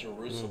walls of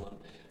Jerusalem,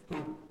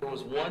 there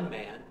was one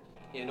man,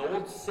 an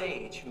old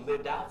sage, who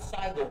lived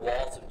outside the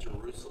walls of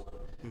Jerusalem,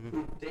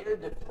 who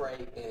dared to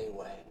pray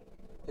anyway.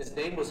 His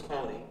name was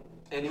Honi,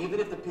 and even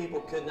if the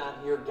people could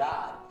not hear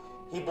God,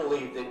 he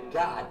believed that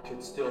God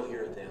could still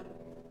hear them.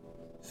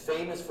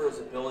 Famous for his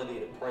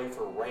ability to pray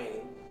for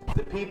rain,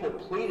 the people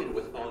pleaded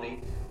with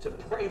Honi to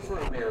pray for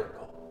a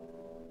miracle.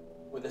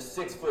 With a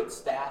 6-foot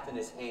staff in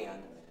his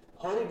hand,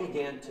 Honi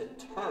began to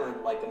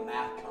turn like a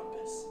math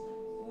compass,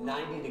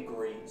 90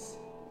 degrees,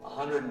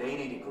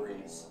 180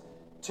 degrees,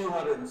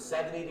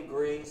 270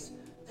 degrees,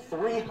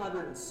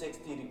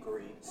 360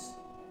 degrees.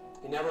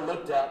 He never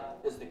looked up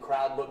as the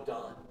crowd looked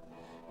on.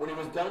 When he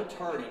was done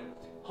turning,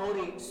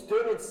 Honi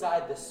stood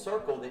inside the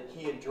circle that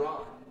he had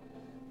drawn.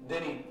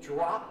 Then he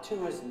dropped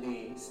to his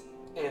knees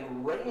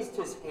and raised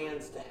his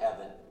hands to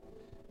heaven.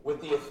 With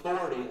the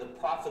authority of the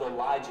prophet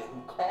Elijah,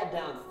 who called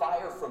down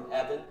fire from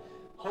heaven,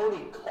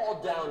 Honi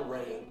called down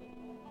rain.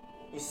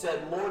 He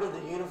said, Lord of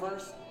the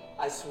universe,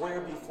 I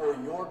swear before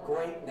your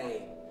great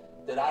name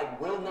that I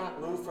will not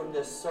move from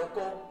this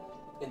circle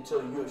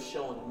until you have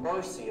shown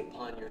mercy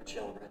upon your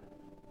children.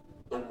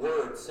 The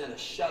word sent a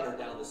shudder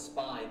down the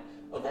spine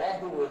of all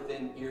who were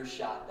within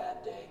earshot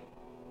that day.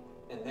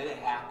 And then it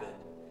happened.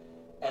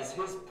 As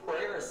his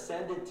prayer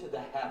ascended to the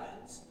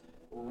heavens,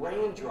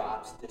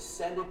 raindrops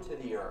descended to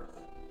the earth.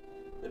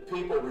 The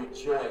people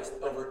rejoiced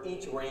over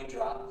each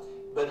raindrop,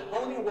 but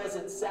Honi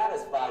wasn't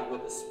satisfied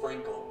with a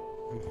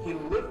sprinkle. He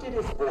lifted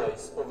his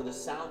voice over the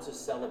sounds of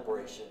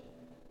celebration.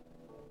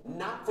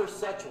 Not for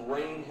such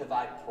rain have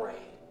I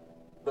prayed,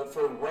 but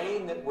for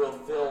rain that will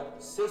fill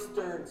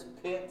cisterns,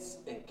 pits,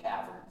 and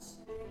caverns.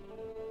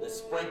 The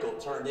sprinkle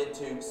turned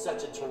into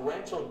such a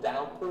torrential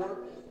downpour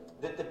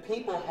that the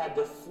people had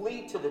to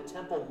flee to the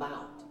Temple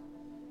Mount.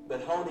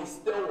 But Honi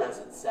still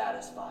wasn't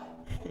satisfied.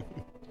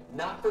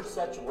 Not for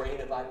such rain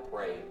have I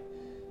prayed,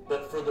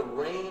 but for the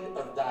rain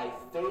of thy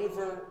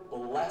favor,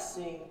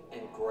 blessing,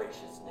 and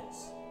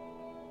graciousness.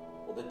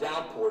 Well, the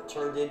downpour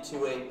turned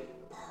into a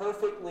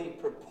perfectly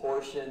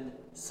proportioned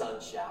sun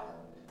shower.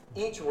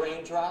 Each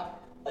raindrop,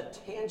 a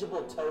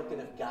tangible token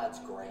of God's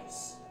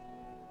grace.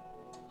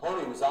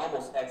 Honi was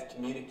almost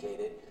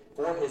excommunicated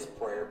for his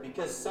prayer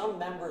because some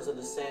members of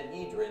the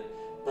Sanhedrin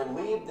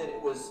believed that it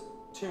was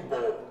too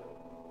bold.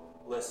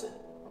 Listen,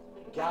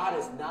 God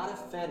is not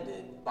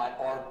offended by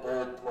our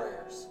bold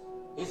prayers.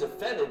 He's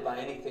offended by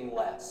anything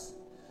less.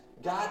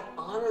 God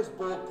honors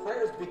bold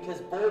prayers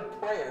because bold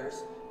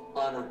prayers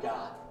honor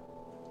God.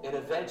 And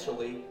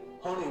eventually,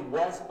 Honi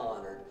was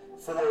honored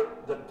for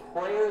the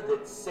prayer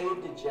that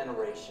saved a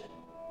generation.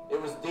 It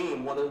was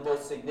deemed one of the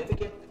most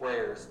significant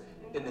prayers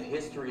in the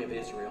history of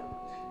Israel.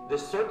 The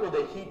circle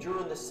that he drew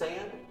in the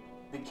sand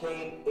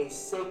became a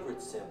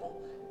sacred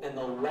symbol, and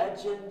the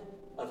legend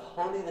of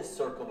Honi the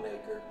Circle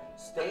Maker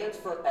stands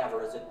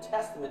forever as a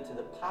testament to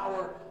the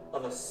power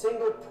of a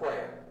single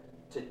prayer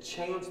to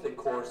change the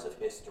course of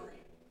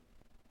history.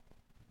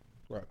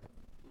 Right.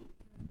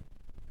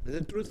 It's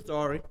a true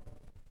story.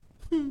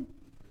 You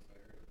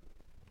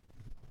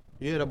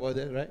heard about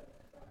that, right?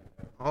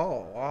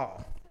 Oh,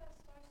 wow.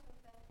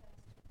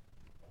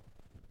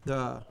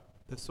 The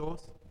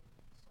source? Is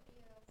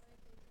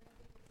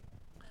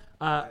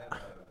that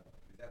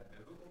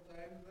biblical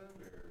times then?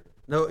 Or?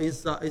 No,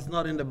 it's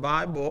not in the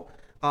Bible.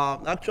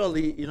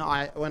 Actually,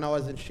 when I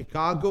was in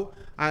Chicago,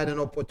 I had an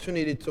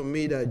opportunity to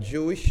meet a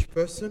Jewish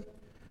person,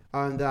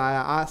 and I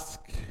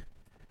asked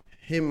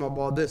him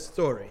about this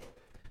story,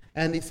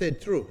 and he said,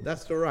 "True,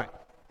 that's right.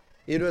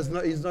 It was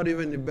not. It's not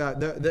even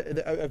about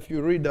if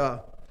you read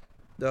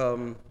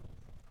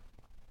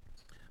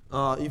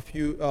if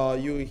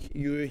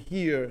you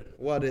hear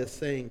what they're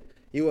saying,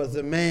 he was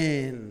a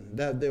man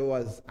that there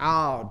was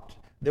out.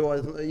 It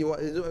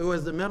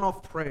was a man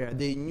of prayer.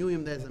 They knew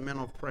him as a man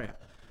of prayer.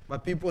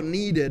 But people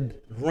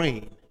needed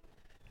rain.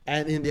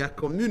 And in their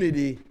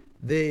community,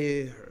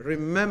 they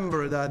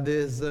remember that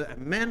there's a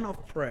man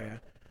of prayer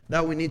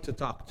that we need to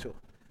talk to.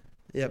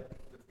 Yep.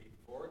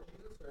 Before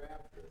Jesus or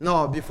after?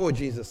 No, before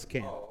Jesus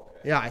came. Oh,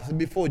 okay. Yeah, it's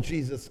before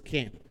Jesus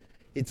came.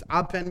 It's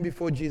happened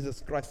before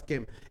Jesus Christ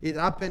came. It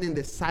happened in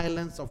the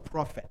silence of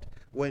prophet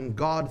when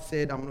God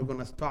said, I'm not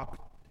going to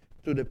talk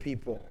to the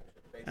people.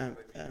 Basically,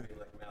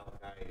 like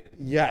Malachi.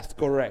 Yes,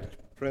 correct.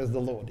 Praise the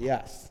Lord.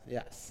 Yes.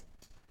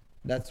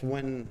 That's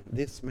when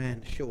this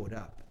man showed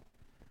up.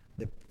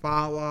 The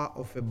power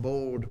of a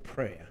bold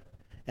prayer.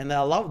 And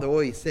I love the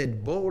way he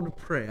said bold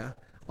prayer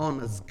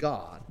honors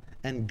God,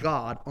 and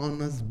God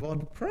honors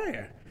bold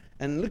prayer.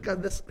 And look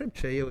at the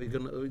scripture here. We're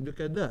going to look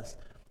at this.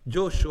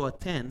 Joshua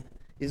 10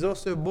 is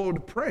also a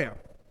bold prayer.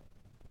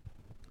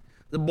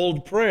 The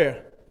bold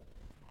prayer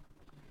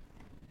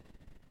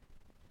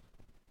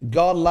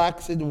God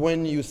likes it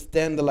when you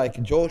stand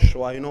like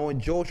Joshua. You know,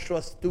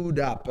 Joshua stood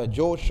up.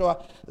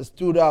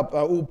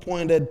 Who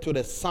pointed to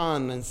the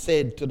sun and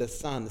said to the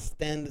sun,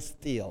 stand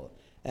still.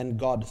 And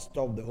God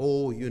stopped the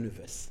whole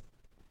universe.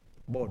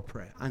 Bold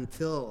prayer.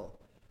 Until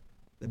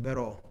the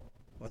battle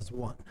was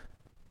won.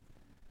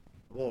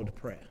 Bold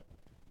prayer.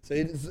 So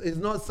it's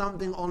not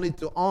something only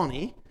to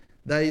honor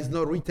that is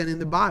not written in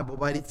the Bible,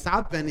 but it's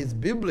happened, it's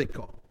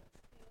biblical.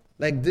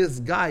 Like this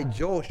guy,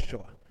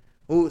 Joshua,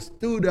 who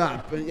stood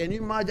up. And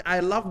you imagine,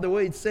 I love the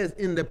way it says,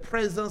 in the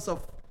presence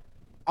of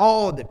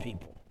all the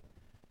people.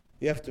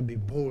 You have to be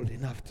bold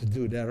enough to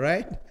do that,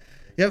 right?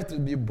 You have to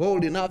be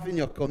bold enough in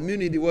your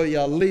community where you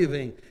are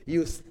living.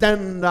 You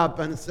stand up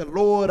and say,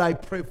 Lord, I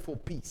pray for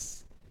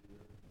peace.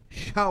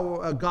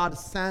 God,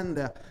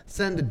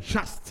 send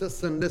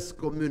justice in this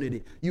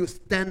community. You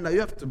stand up.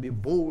 You have to be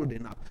bold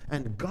enough.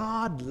 And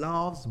God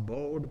loves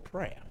bold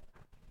prayer.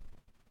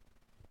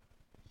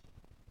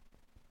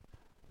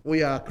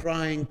 We are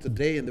crying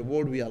today in the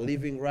world we are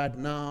living right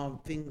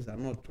now. Things are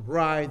not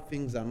right.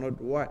 Things are not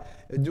right.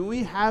 Do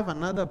we have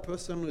another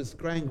person who is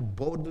crying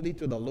boldly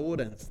to the Lord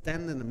and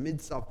stand in the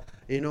midst of,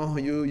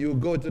 you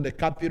go to the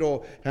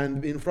Capitol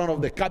and in front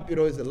of the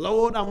Capitol you say,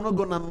 Lord, I'm not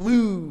going to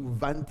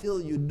move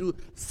until you do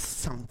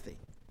something.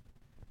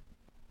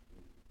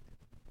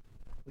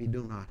 We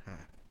do not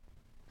have.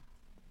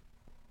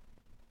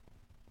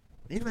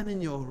 Even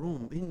in your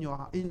room, in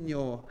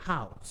your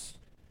house,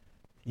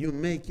 you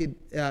make it,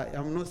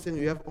 I'm not saying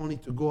you have only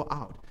to go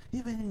out.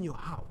 Even in your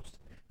house,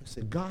 you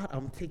say, God,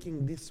 I'm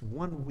taking this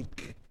 1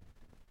 week.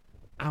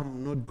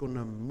 I'm not going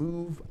to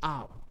move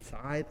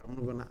outside. I'm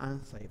not going to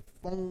answer a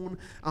phone.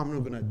 I'm not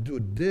going to do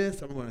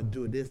this. I'm going to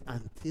do this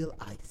until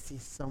I see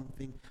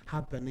something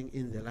happening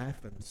in the life,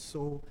 and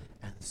so,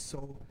 and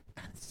so,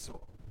 and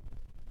so.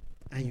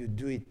 And you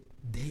do it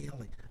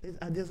daily.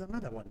 There's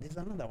another one.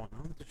 I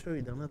want to show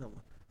you another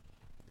one.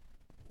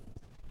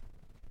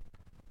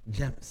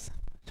 James.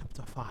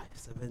 Chapter 5,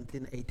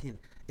 17, 18.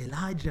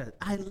 Elijah,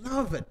 I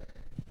love it,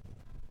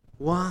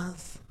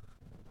 was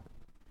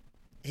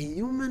a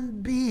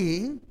human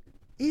being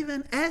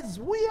even as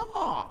we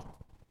are.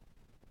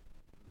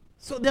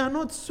 So they are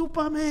not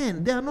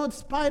Superman. They are not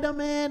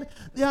Spider-Man.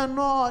 They are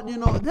not,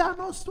 they are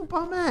not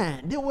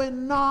Superman. They were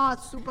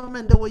not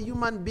Superman. They were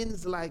human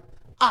beings like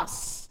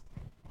us.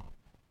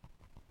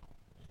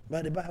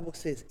 But the Bible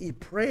says he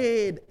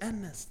prayed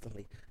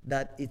earnestly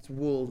that it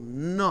will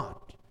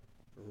not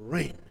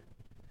rain.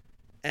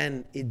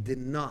 And it did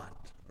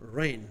not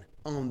rain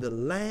on the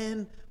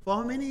land for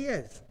how many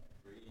years?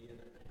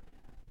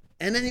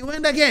 And then he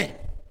went again.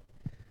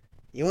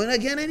 He went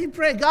again and he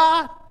prayed,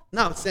 God,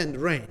 now send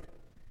rain.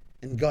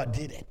 And God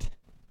did it.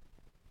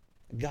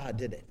 God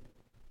did it.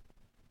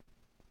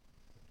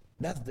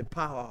 That's the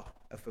power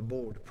of a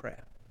bold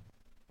prayer.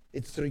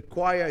 It's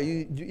required,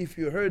 if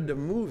you heard the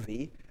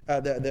movie,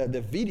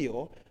 the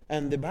video,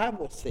 and the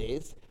Bible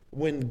says,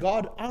 when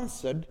God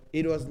answered,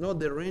 it was not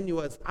the rain he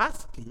was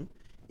asking.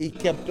 He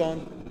kept on.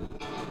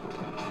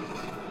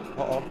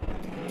 Uh-oh.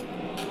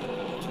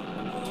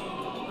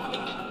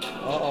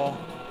 Uh-oh.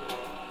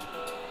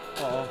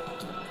 Uh-oh.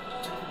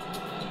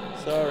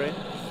 Sorry.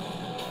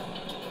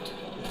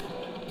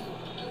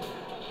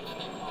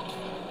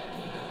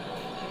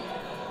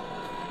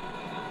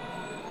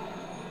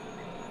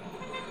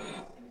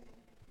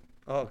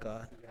 Oh,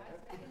 God.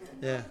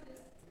 Yeah.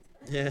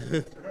 Yeah.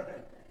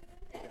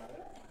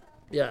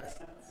 Yes.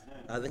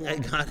 I think I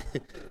got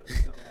it.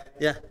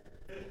 Yeah.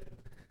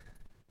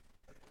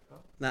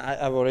 Now,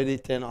 I've already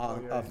turned off.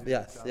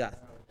 Yes.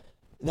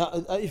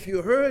 Now, if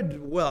you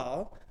heard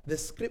well, the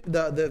script,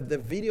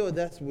 the video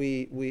that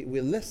we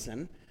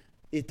listen,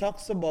 it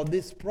talks about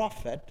this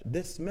prophet,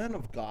 this man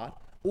of God,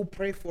 who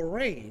prayed for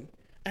rain.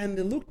 And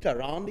he looked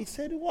around, he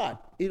said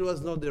what? It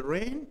was not the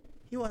rain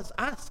he was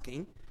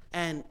asking,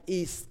 and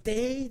he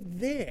stayed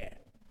there.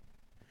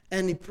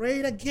 And he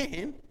prayed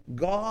again.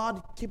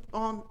 God kept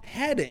on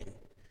heading.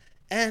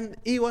 And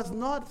he was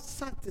not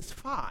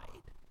satisfied.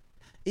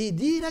 He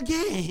did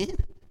again.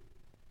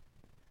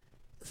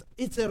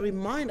 It's a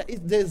reminder.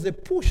 There's a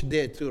push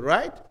there too,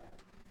 right?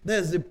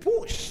 There's a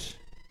push.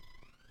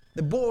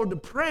 The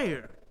bold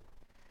prayer.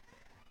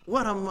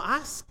 What I'm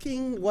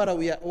asking, what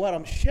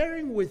I'm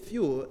sharing with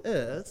you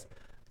is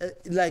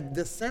like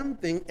the same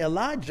thing.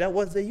 Elijah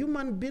was a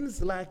human being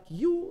like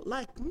you,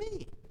 like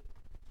me.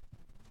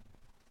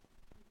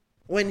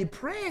 When he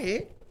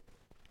prayed,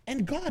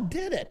 and God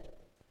did it.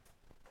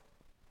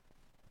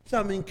 So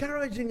I'm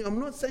encouraging, I'm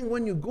not saying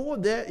when you go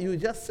there, you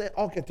just say,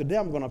 okay, today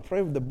I'm going to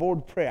pray with the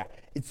bold prayer.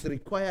 It's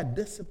required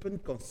discipline,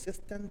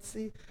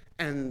 consistency,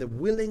 and the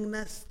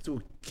willingness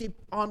to keep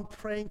on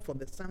praying for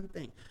the same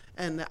thing.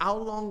 And how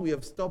long we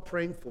have stopped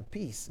praying for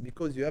peace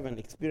because you haven't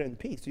experienced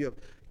peace.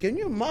 Can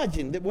you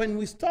imagine that when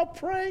we stop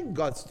praying,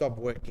 God stopped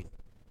working?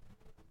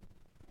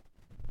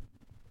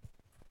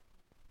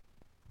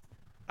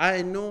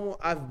 I know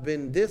I've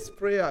been this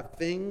prayer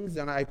things,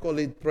 and I call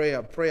it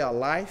prayer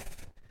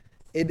life.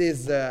 It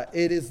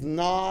is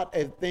not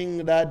a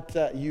thing that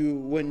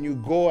when you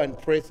go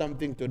and pray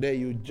something today,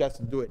 you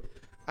just do it.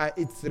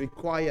 It's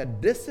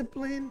required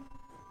discipline.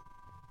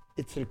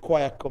 It's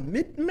required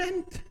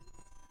commitment.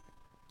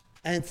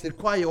 And it's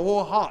required your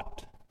whole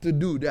heart to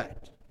do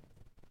that.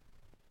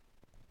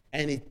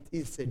 And it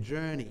is a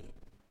journey.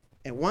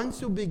 And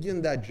once you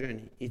begin that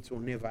journey, it will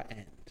never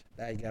end.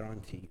 I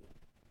guarantee you.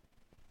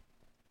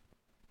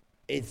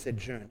 It's a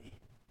journey.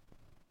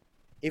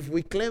 If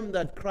we claim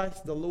that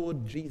Christ the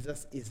Lord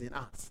Jesus is in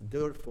us,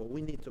 therefore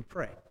we need to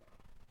pray.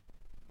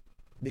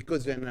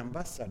 Because you're an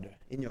ambassador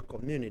in your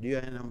community.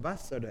 You're an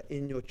ambassador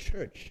in your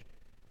church.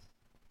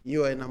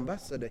 You're an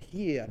ambassador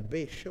here at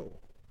Bay Shore.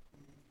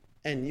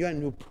 And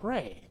you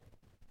pray.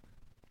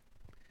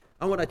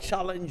 I want to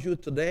challenge you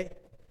today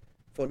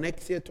for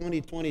next year,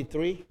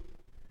 2023,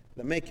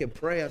 to make a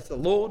prayer. Say,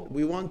 Lord,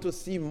 we want to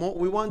see more.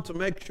 We want to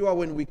make sure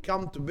when we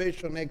come to Bay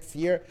Shore next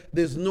year,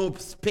 there's no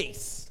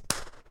space.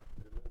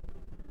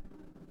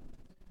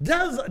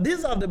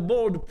 These are the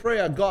bold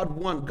prayer God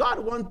wants.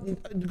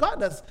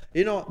 God has,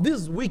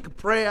 this weak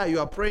prayer, you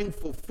are praying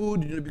for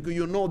food because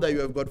you know that you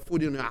have got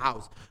food in your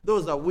house.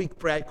 Those are weak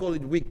prayer. I call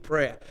it weak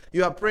prayer.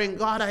 You are praying,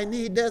 God, I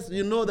need this.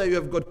 You know that you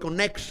have got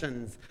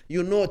connections.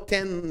 You know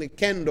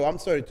Kendo, I'm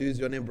sorry to use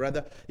your name,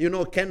 brother. You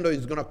know Kendo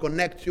is going to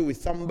connect you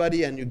with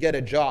somebody and you get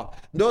a job.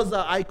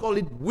 I call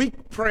it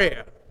weak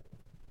prayer.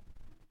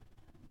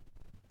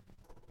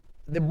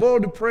 The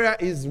bold prayer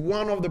is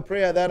one of the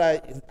prayer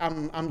that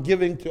I'm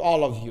giving to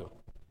all of you.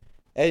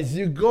 As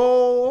you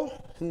go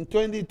in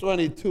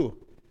 2022,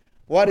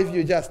 what if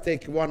you just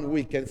take 1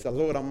 week and say,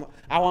 Lord,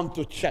 I want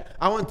to check.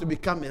 I want to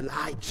become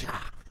Elijah.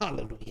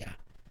 Hallelujah.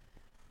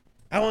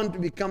 I want to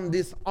become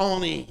this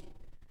Oni.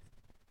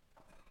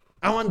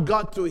 I want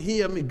God to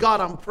hear me.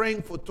 God, I'm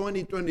praying for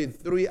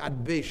 2023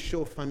 at Bay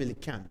Shore Family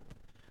Camp.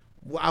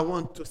 I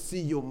want to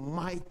see your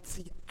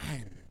mighty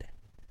hand.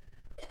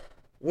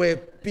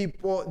 Where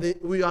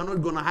we are not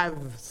going to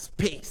have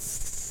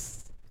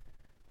space.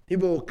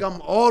 People will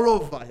come all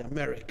over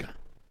America.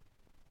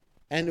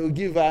 And we'll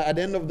give, at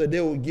the end of the day,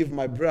 we'll give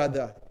my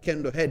brother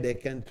Kendo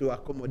headache and to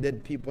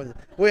accommodate people.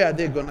 Where are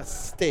they going to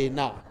stay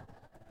now?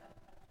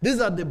 These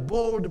are the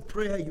bold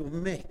prayer you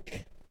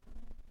make.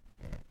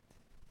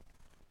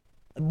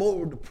 A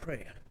bold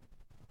prayer.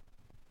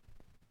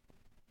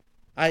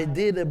 I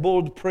did a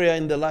bold prayer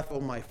in the life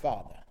of my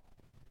father.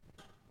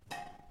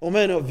 Oh,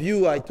 many of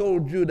you, I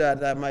told you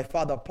that my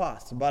father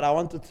passed, but I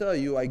want to tell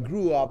you, I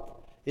grew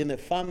up in a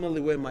family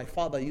where my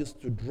father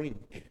used to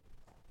drink.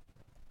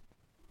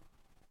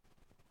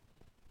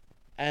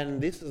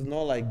 And this is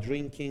not like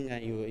drinking,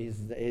 and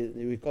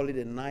we call it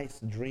a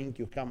nice drink,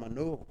 you come and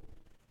know.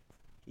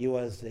 He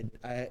was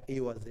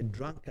a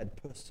drunkard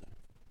person.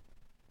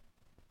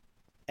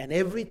 And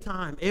every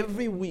time,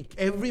 every week,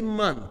 every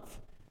month,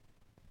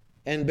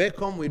 and back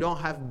home we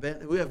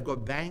have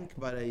got bank,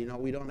 but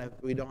we don't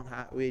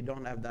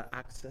have that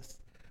access.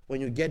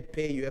 When you get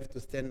paid, you have to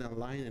stand in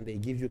line and they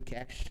give you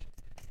cash,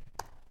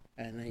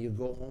 and then you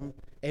go home.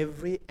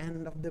 Every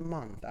end of the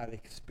month, I've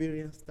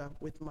experienced that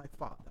with my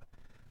father.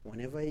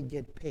 Whenever he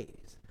get paid,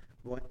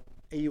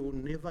 he will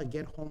never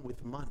get home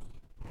with money.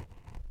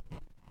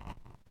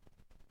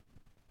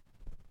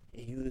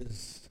 He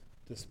used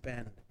to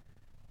spend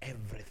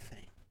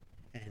everything,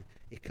 and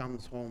he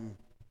comes home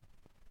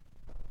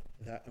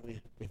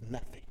with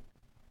nothing.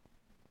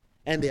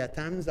 And there are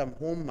times I'm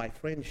home, my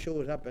friend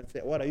shows up and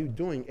says, "What are you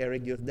doing,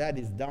 Eric? Your dad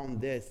is down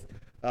there.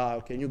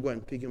 Can you go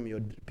and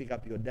pick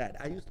up your dad?"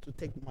 I used to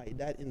take my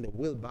dad in the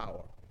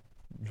wheelbarrow,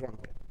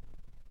 drunk.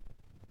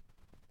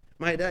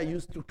 My dad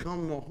used to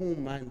come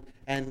home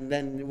and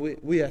then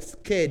we are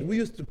scared. We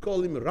used to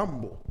call him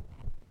Rambo.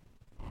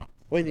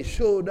 When he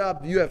showed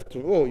up, you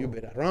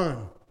better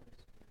run.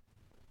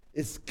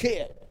 He's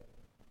scared.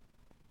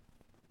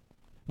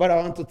 But I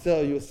want to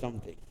tell you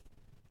something.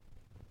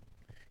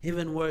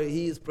 Even where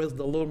he is, praise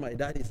the Lord, my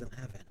dad is in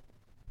heaven.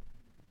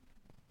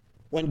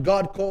 When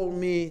God called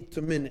me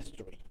to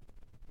ministry,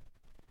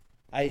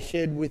 I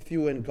shared with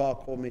you when God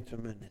called me to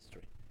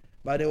ministry.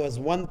 But there was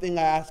one thing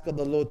I asked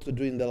the Lord to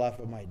do in the life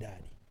of my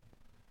daddy.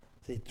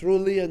 Say,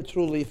 truly and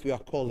truly, if you are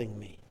calling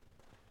me,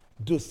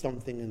 do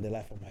something in the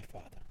life of my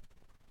father.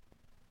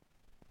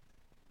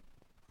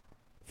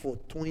 For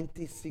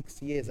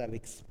 26 years, I've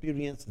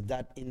experienced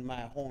that in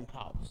my own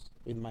house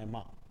with my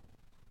mom.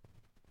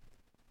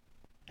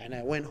 And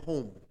I went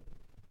home.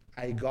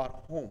 I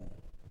got home.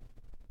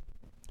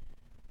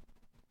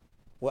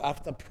 Well,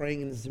 after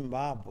praying in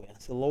Zimbabwe, I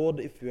said, Lord,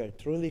 if you are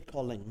truly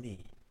calling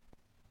me,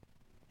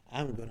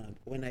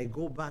 when I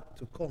go back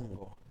to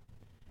Congo,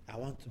 I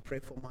want to pray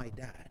for my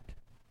dad,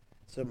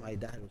 so my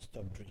dad will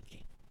stop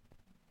drinking.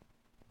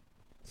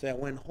 So I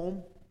went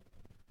home.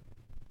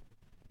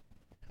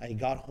 I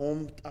got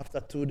home after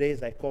 2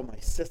 days. I called my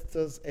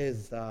sisters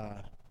as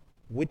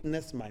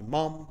witness, my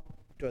mom.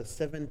 It was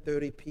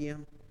 7:30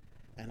 p.m.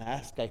 And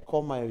I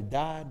called my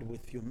dad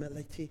with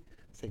humility.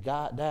 I said,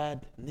 God,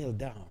 Dad, kneel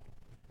down.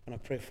 I'm going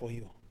to pray for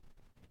you.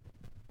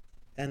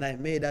 And I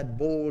made that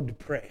bold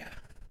prayer.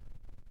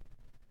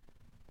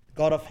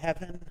 God of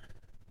heaven,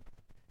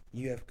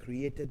 you have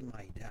created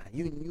my dad.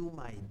 You knew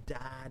my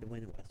dad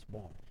when he was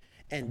born.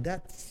 And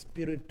that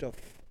spirit of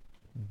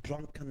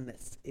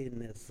drunkenness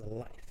in his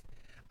life.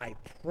 I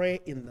pray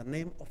in the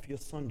name of your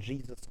Son,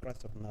 Jesus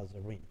Christ of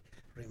Nazareth,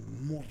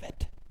 remove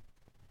it.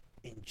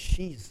 In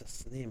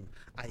Jesus' name,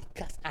 I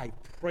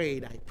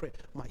prayed.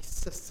 My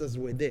sisters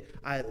were there.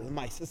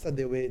 My sister,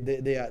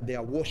 they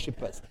are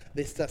worshipers.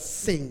 They start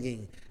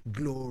singing,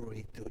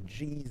 glory to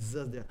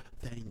Jesus.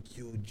 Thank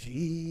you,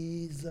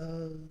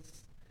 Jesus.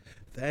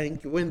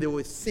 Thank you. When they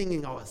were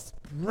singing, I was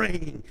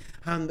praying.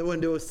 And when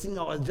they were singing,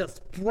 I was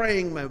just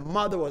praying. My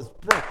mother was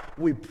praying.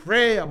 We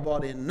pray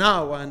about it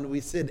now, and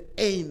we said,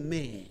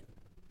 amen.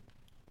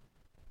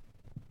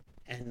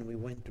 And we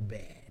went to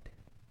bed.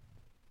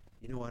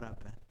 You know what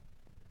happened?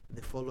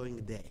 The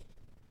following day,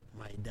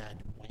 my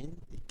dad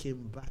went. He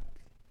came back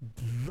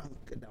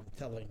drunk, and I'm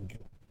telling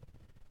you.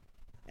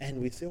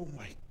 And we said, oh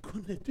my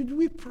goodness, did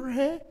we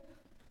pray?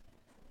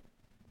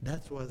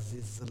 That was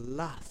his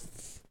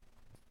last.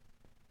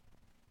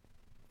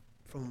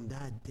 From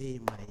that day,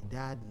 my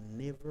dad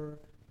never,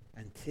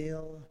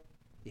 until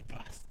he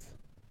passed.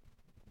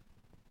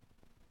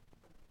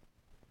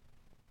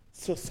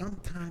 So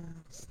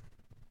sometimes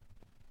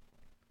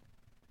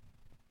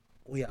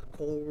we are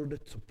called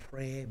to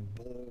pray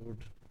bold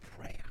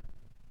prayer.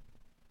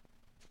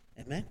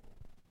 Amen?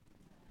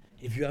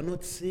 If you are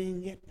not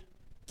seeing it,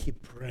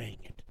 keep praying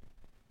it.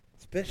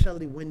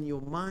 Especially when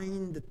your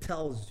mind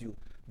tells you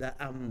that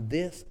I'm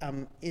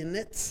in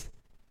it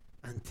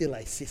until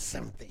I see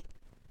something.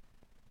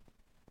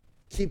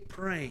 Keep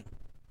praying.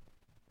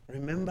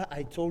 Remember,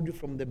 I told you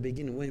from the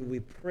beginning, when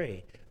we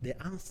pray, the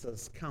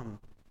answers come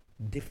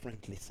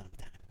differently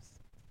sometimes.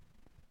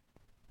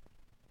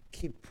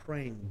 Keep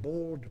praying,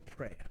 bold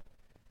prayer.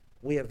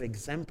 We have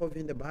examples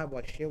in the Bible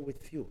I share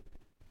with you.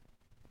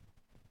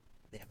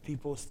 There are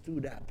people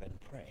stood up and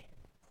pray.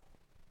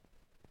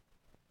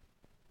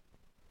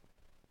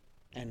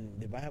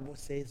 And the Bible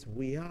says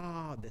we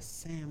are the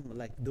same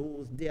like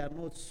those. They are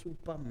not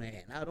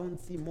Superman. I don't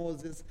see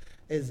Moses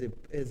as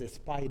a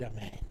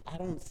Spider-Man. I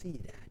don't see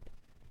that.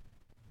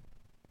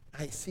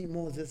 I see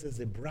Moses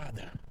as a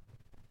brother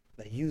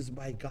that used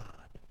by God.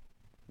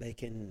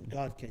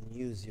 God can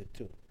use you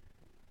too.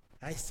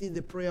 I see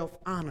the prayer of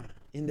Anna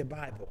in the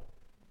Bible.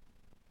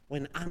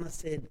 When Anna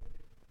said,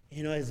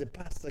 as a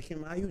pastor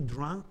came, are you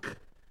drunk?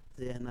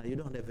 I said, no, you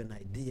don't have an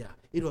idea.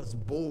 It was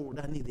bold.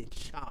 I need a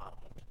child.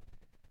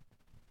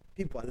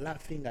 People are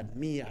laughing at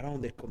me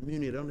around the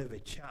community. I don't have a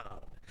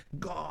child.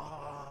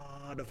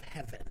 God of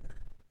heaven.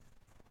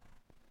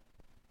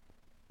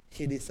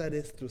 She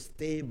decided to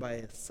stay by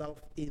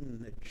herself in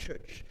the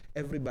church.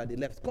 Everybody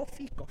left.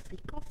 Coffee,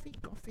 cookie.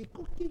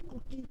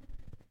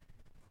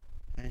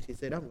 And she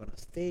said, I'm going to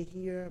stay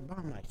here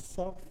by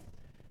myself.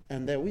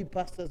 And then we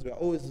pastors were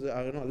always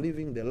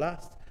leaving the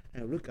last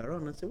and look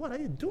around and say, what are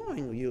you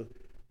doing?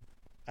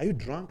 Are you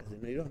drunk? I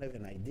said, no, you don't have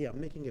an idea.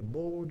 I'm making a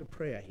bold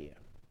prayer here.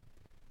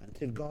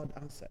 Until God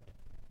answered.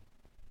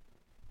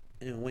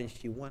 And when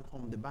she went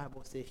home, the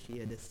Bible says she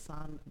had a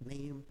son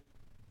named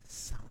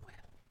Samuel.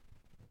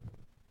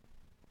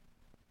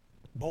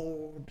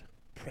 Bold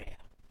prayer.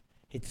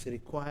 It's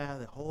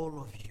required the whole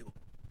of you.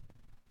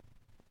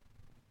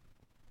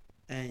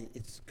 And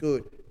it's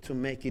good to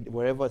make it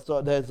wherever.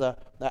 So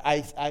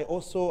I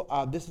also,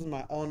 this is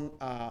my own,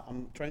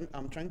 I'm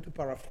trying to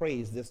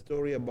paraphrase the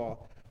story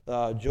about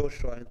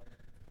Joshua.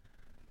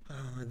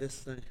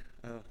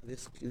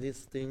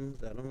 These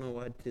things, I don't know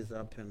what is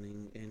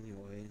happening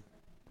anyway.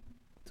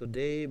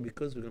 Today,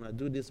 because we're going to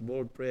do this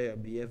bold prayer,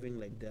 behaving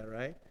like that,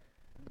 right?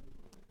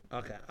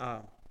 Okay.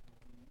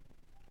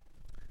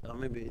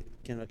 Maybe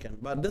can.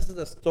 But this is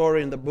a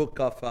story in the book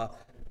of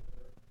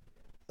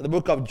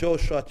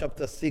Joshua,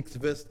 chapter 6,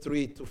 verse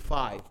 3 to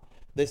 5.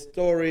 The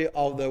story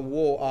of the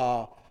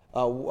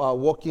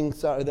walking.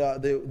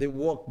 They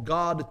walk.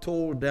 God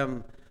told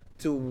them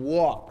to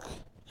walk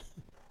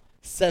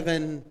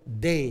 7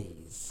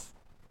 days.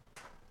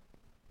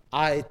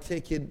 I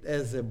take it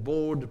as a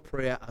bold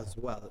prayer as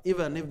well.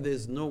 Even if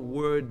there's no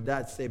word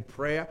that's a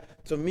prayer,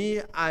 to me,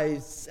 I'm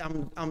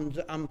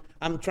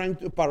trying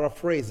to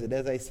paraphrase it.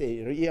 As I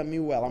say, hear me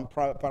well, I'm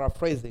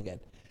paraphrasing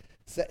it.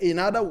 So in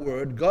other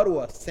words, God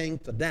was saying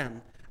to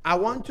them, I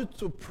want you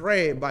to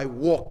pray by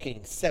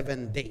walking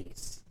 7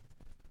 days.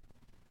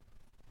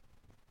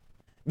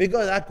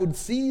 Because I could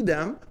see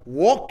them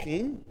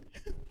walking.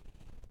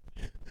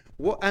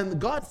 And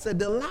God said,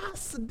 the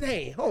last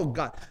day, oh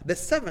God, the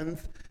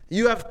seventh,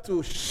 you have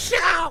to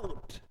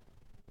shout.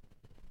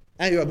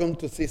 And you are going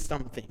to see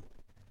something.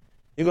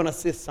 You're going to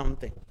see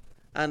something.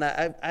 And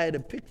I had a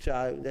picture.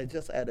 I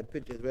just had a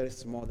picture. It's very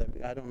small.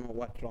 I don't know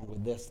what's wrong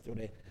with this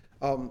today.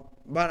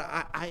 But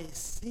I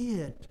see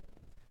it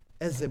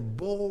as a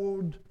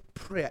bold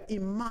prayer.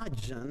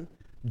 Imagine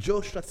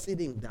Joshua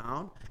sitting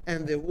down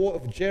and the wall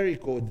of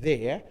Jericho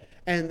there.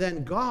 And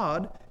then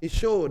God, he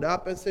showed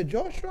up and said,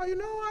 Joshua, you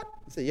know what?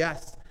 He said,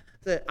 yes.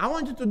 He said, I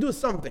want you to do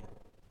something.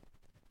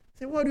 He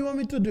said, what do you want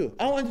me to do?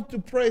 I want you to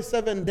pray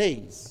 7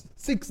 days.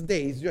 6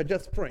 days, you're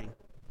just praying.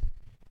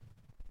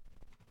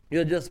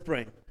 You're just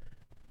praying.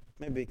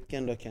 Maybe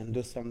Kendall can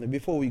do something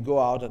before we go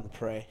out and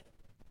pray.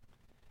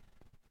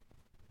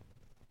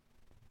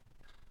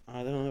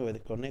 I don't know with the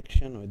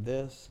connection with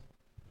this.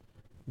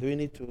 Do we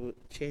need to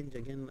change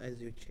again as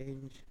you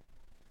change?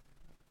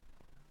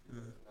 It's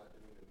not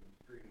doing the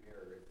screen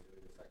here, it's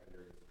doing the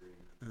secondary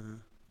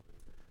screen.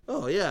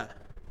 Oh, yeah.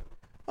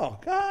 Oh,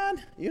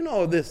 God. You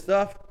know this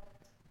stuff.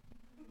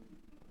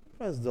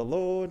 Praise the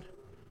Lord.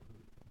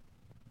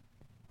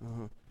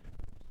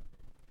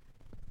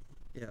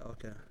 Yeah,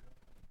 okay.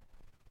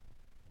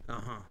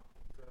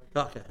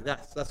 Okay,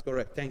 that's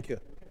correct. Thank you.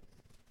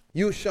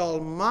 You shall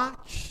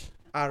march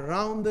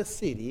around the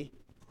city.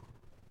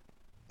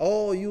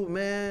 Oh, you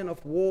men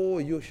of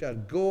war, you shall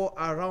go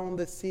around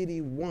the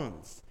city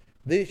once.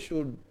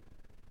 You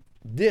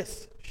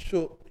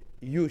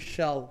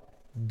shall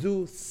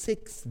do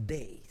 6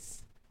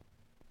 days.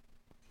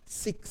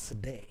 6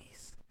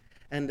 days.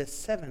 And the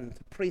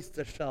seventh priest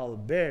shall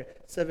bear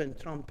 7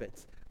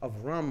 trumpets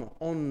of ram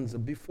horns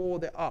before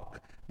the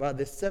ark. But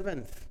the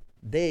 7th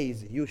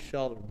days you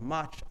shall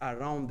march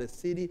around the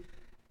city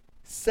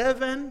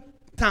 7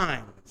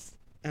 times,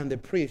 and the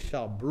priest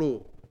shall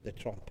blow the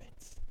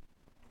trumpets.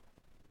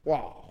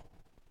 Wow.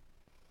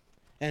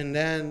 And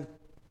then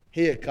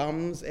here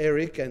comes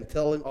Eric and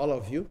telling all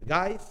of you,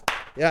 guys,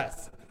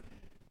 yes,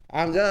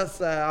 I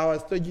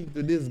was talking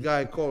to this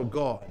guy called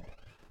God.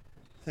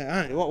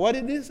 What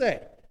did he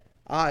say?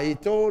 He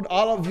told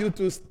all of you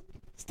to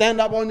stand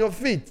up on your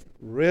feet.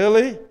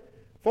 Really?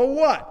 For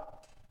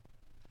what?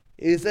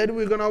 He said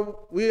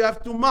we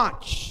have to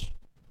march.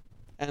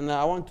 And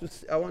I want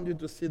you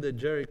to see the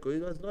Jericho.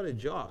 It was not a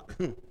joke.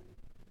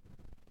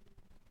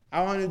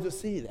 I want you to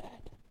see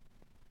that.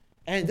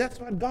 And that's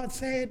what God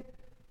said.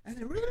 I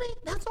said, really?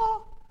 That's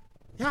all?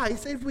 Yeah, he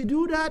said if we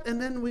do that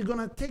and then we're going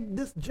to take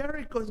this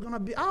Jericho, it's going to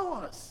be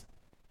ours.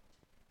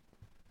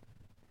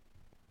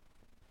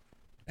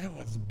 That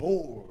was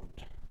bold.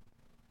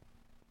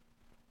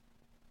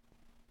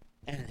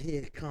 And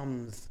here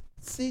comes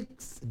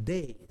 6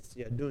 days.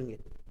 You're doing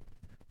it.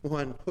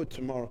 1,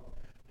 tomorrow.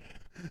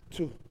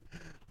 2.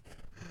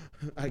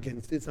 I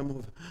can see some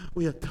of,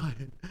 we are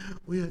tired.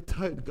 We are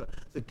tired, God.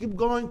 So keep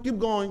going.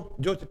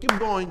 Joseph, keep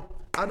going.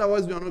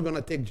 Otherwise, we are not going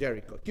to take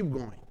Jericho. Keep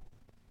going.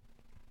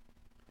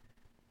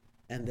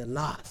 And the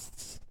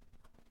last,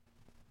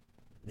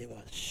 there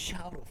was a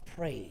shout of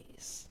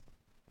praise.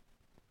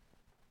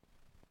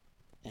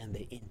 And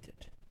they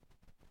entered.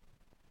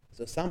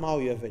 So somehow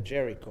you have a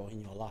Jericho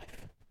in your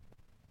life.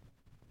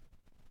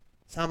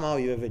 Somehow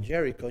you have a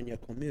Jericho in your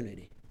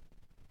community.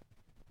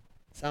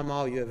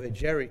 Somehow you have a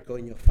Jericho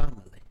in your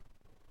family.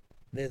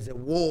 There's a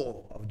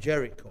wall of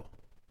Jericho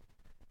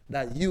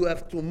that you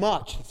have to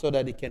march so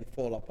that it can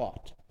fall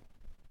apart.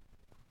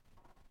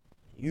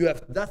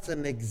 That's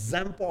an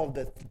example of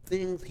the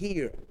things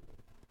here.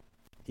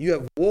 You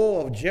have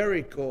wall of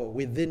Jericho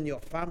within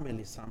your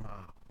family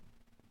somehow.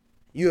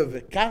 You have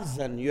a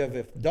cousin, you have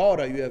a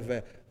daughter, you have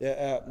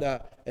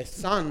a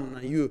son,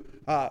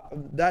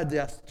 that they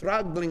are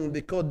struggling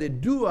because they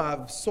do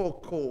have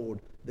so-called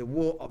the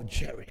wall of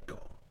Jericho.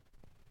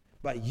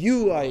 But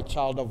you are a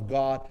child of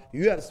God.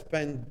 You have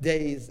spent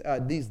these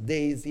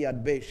days here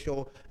at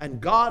Bayshore,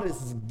 and God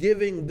is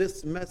giving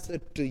this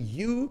message to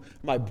you,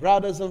 my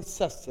brothers and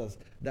sisters,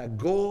 that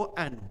go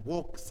and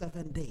walk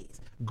 7 days.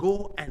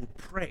 Go and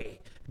pray.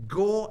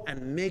 Go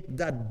and make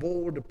that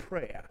bold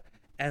prayer.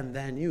 And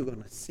then you're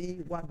going to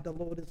see what the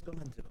Lord is going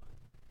to do.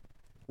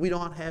 We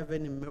don't have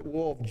any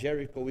wall of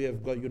Jericho. We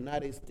have got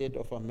United States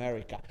of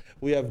America.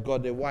 We have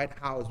got the White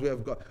House. We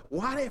have got,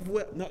 what if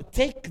we, no,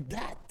 take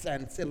that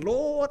and say,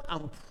 Lord,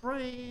 I'm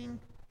praying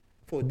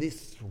for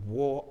this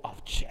wall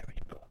of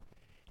Jericho.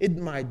 It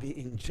might be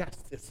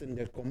injustice in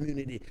the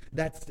community.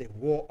 That's the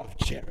wall of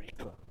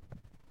Jericho.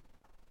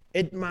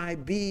 It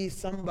might be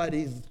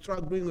somebody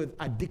struggling with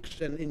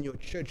addiction in your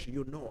church,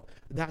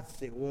 that's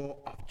the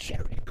wall of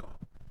Jericho.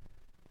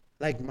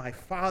 Like my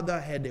father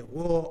had a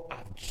wall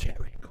of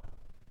Jericho.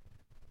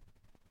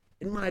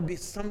 It might be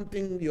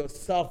something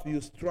yourself you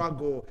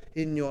struggle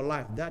in your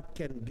life. That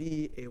can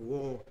be a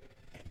wall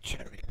of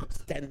Jericho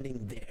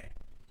standing there.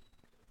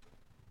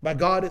 But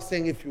God is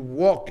saying if you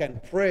walk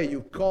and pray,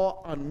 you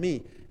call on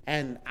me,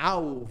 and I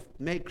will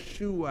make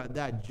sure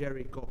that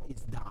Jericho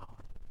is down.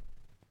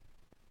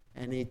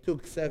 And it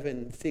took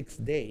 6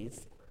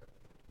 days.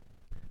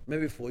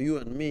 Maybe for you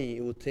and me,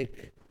 it will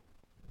take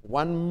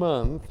 1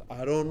 month,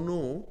 I don't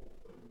know.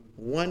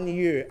 1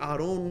 year, I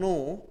don't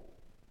know.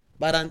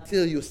 But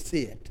until you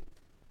see it.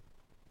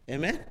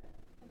 Amen?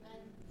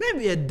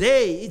 Maybe a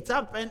day, it's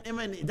up, and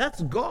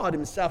that's God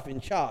himself in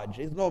charge.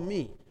 It's not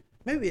me.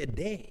 Maybe a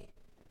day.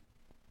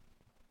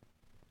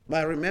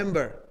 But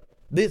remember,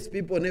 these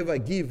people never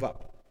give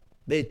up.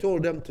 They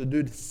told them to do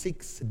it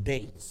 6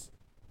 days.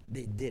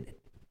 They did it.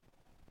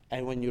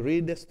 And when you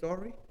read the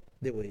story,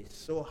 they were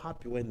so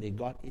happy when they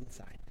got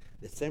inside.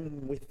 The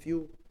same with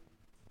you.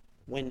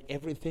 When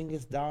everything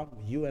is down,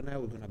 you and I,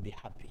 we're going to be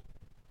happy.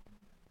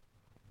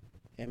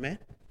 Amen?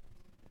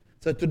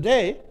 So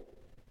today,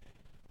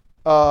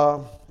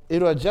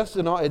 it was just,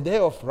 a day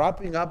of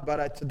wrapping up,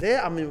 but today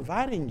I'm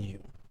inviting you.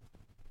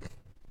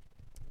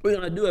 We're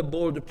going to do a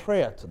bold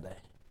prayer today.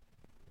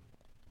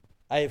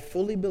 I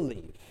fully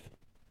believe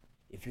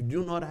If you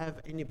do not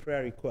have any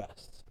prayer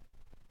requests,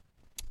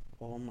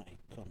 oh my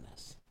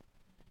goodness,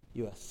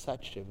 you are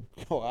such a.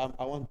 Oh,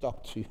 I want to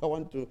talk to you. I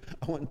want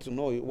to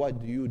know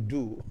what do you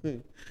do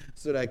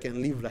so that I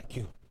can live like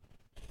you.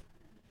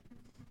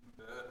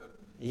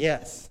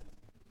 Yes,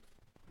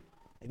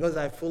 because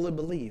I fully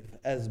believe,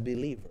 as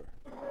believer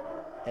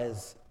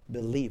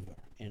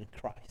in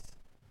Christ,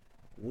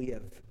 we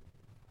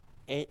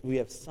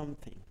have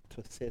something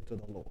to say to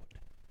the Lord,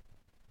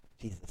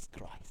 Jesus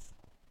Christ.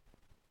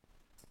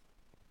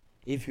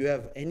 If you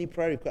have any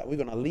prayer request, we're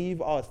going to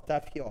leave our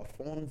stuff here, our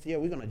phones here.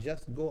 We're going to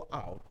just go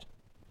out,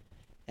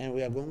 and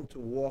we are going to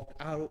walk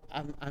out.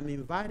 I'm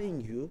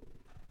inviting you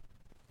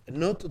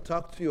not to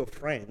talk to your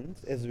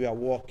friends as we are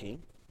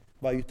walking,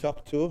 but you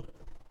talk to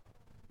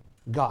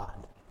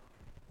God.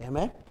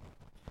 Amen?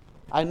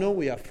 I know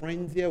we are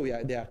friends here.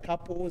 There are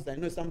couples. I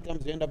know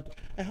sometimes you end up,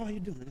 hey, how are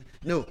you doing?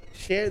 No,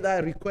 share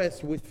that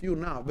request with you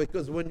now,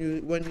 because when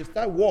you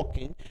start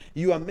walking,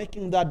 you are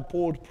making that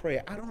bold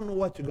prayer. I don't know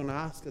what you're going to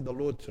ask the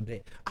Lord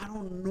today. I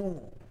don't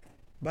know.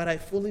 But I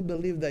fully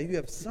believe that you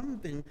have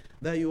something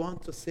that you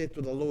want to say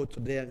to the Lord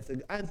today.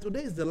 And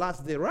today is the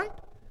last day, right?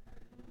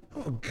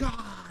 Oh,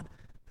 God,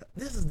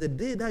 this is the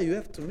day that you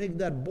have to make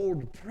that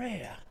bold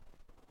prayer.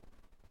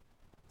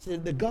 Say,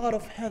 the God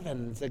of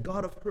heavens, the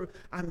God of earth,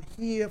 I'm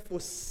here for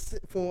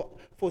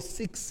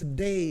 6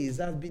 days.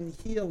 I've been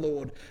here,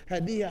 Lord.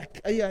 And here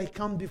I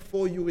come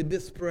before you with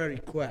this prayer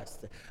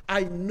request.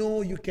 I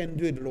know you can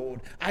do it,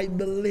 Lord. I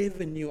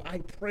believe in you. I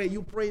pray.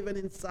 You pray even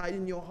inside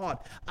in your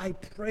heart. I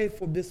pray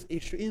for this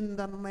issue in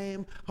the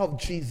name of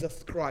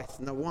Jesus Christ.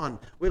 Now,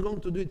 we're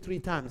going to do it 3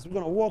 times. We're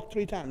going to walk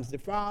 3 times. The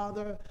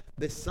Father,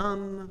 the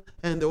Son,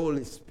 and the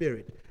Holy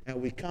Spirit. And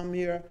we come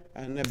here,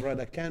 and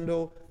Brother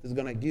Kendall is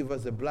going to give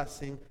us a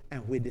blessing,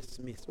 and we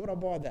dismiss. What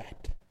about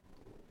that?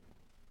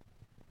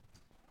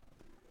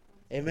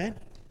 Amen?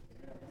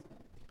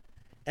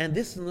 And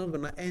this is not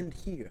going to end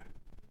here.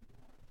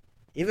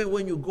 Even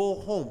when you go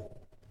home,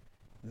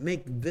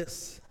 make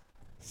this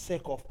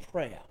sake of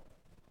prayer.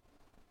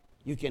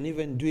 You can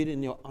even do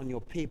it on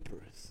your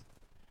papers.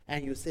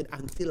 And you said,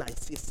 until I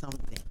see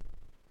something,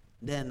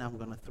 then I'm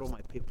going to throw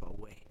my paper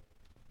away.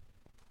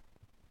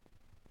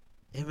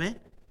 Amen?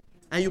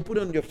 And you put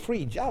it on your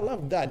fridge. I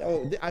love that.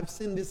 Oh, I've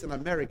seen this in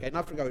America. In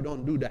Africa, we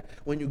don't do that.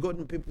 When you go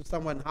to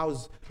someone's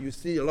house, you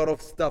see a lot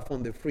of stuff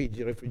on the fridge,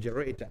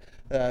 refrigerator.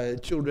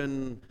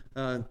 Children,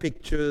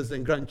 pictures,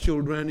 and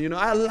grandchildren. You know,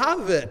 I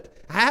love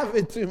it. I have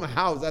it in my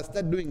house. I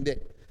start doing that.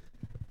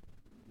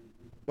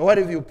 But what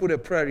if you put a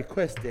prayer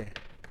request there?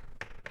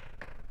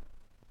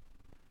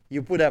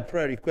 You put that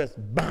prayer request,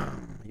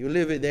 bam, you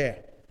leave it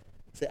there.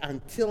 Say,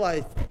 until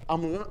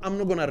I'm not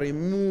going to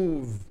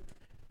remove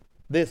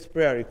this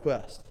prayer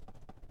request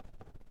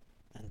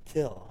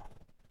until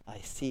I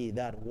see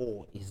that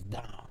wall is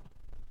down.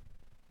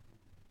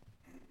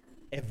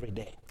 Every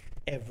day,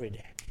 every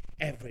day,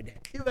 every day.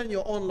 Even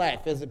your own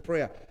life as a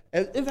prayer.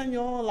 Even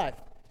your own life.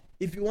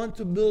 If you want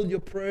to build your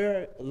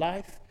prayer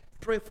life,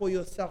 pray for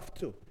yourself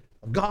too.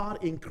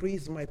 God,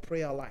 increase my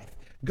prayer life.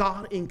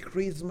 God,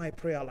 increase my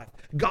prayer life.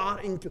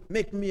 God,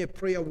 make me a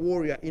prayer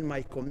warrior in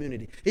my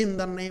community. In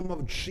the name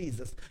of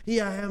Jesus.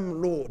 Here I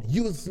am, Lord.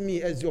 Use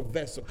me as your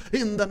vessel.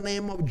 In the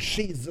name of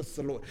Jesus,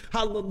 Lord.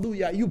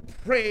 Hallelujah. You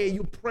pray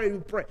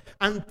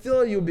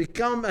until you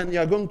become, and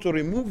you're going to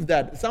remove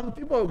that. Some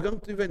people are going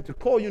to even to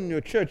call you in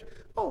your church.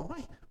 Oh,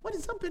 my, what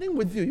is happening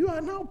with you? You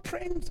are now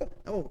praying.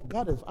 Oh,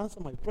 God has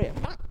answered my prayer.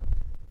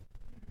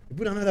 You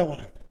put another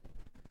one.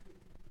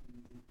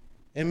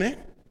 Amen?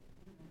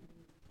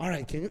 All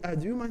right, do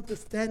you mind to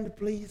stand,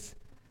 please?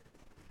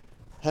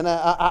 And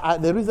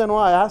the reason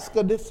why I asked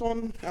this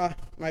one,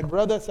 my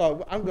brother,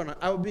 so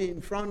I'll be in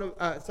front,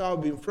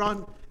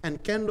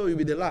 and Kendall will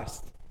be the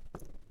last.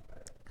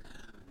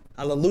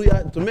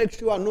 Hallelujah. To make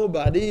sure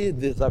nobody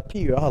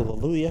disappear.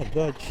 Hallelujah,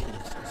 God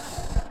Jesus.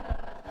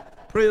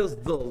 Praise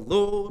the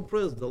Lord,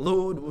 praise the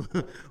Lord.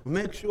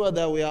 Make sure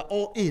that we are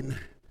all in.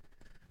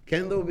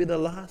 Kendall will be the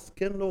last,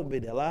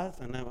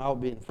 and then I'll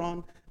be in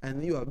front,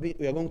 and we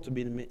are going to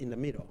be in the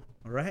middle.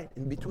 All right?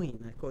 In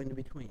between. I call in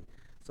between.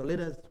 So let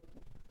us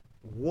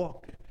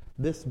walk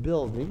this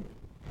building.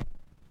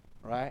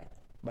 Right?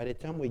 By the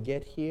time we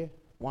get here,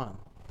 1,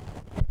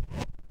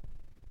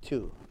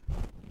 2,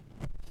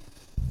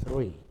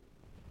 3.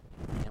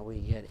 And we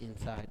get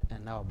inside,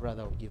 and our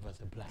brother will give us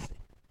a blessing.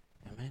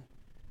 Amen?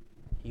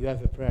 You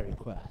have a prayer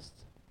request.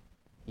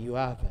 You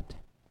have it.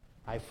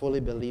 I fully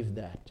believe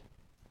that.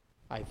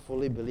 I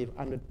fully believe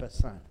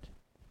 100%.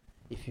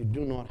 If you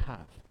do not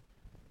have,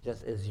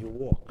 just as you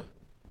walk,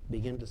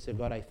 begin to say,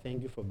 God, I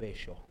thank you for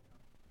Bayshore.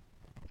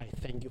 I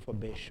thank you for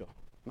Bayshore.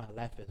 My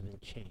life has been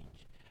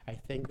changed. I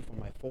thank you for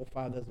my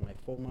forefathers, my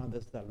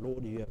foremothers, that,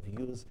 Lord, you have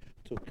used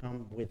to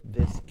come with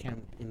this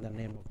camp in the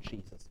name of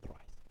Jesus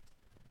Christ.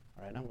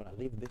 All right, I'm going to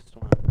leave this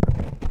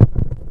one.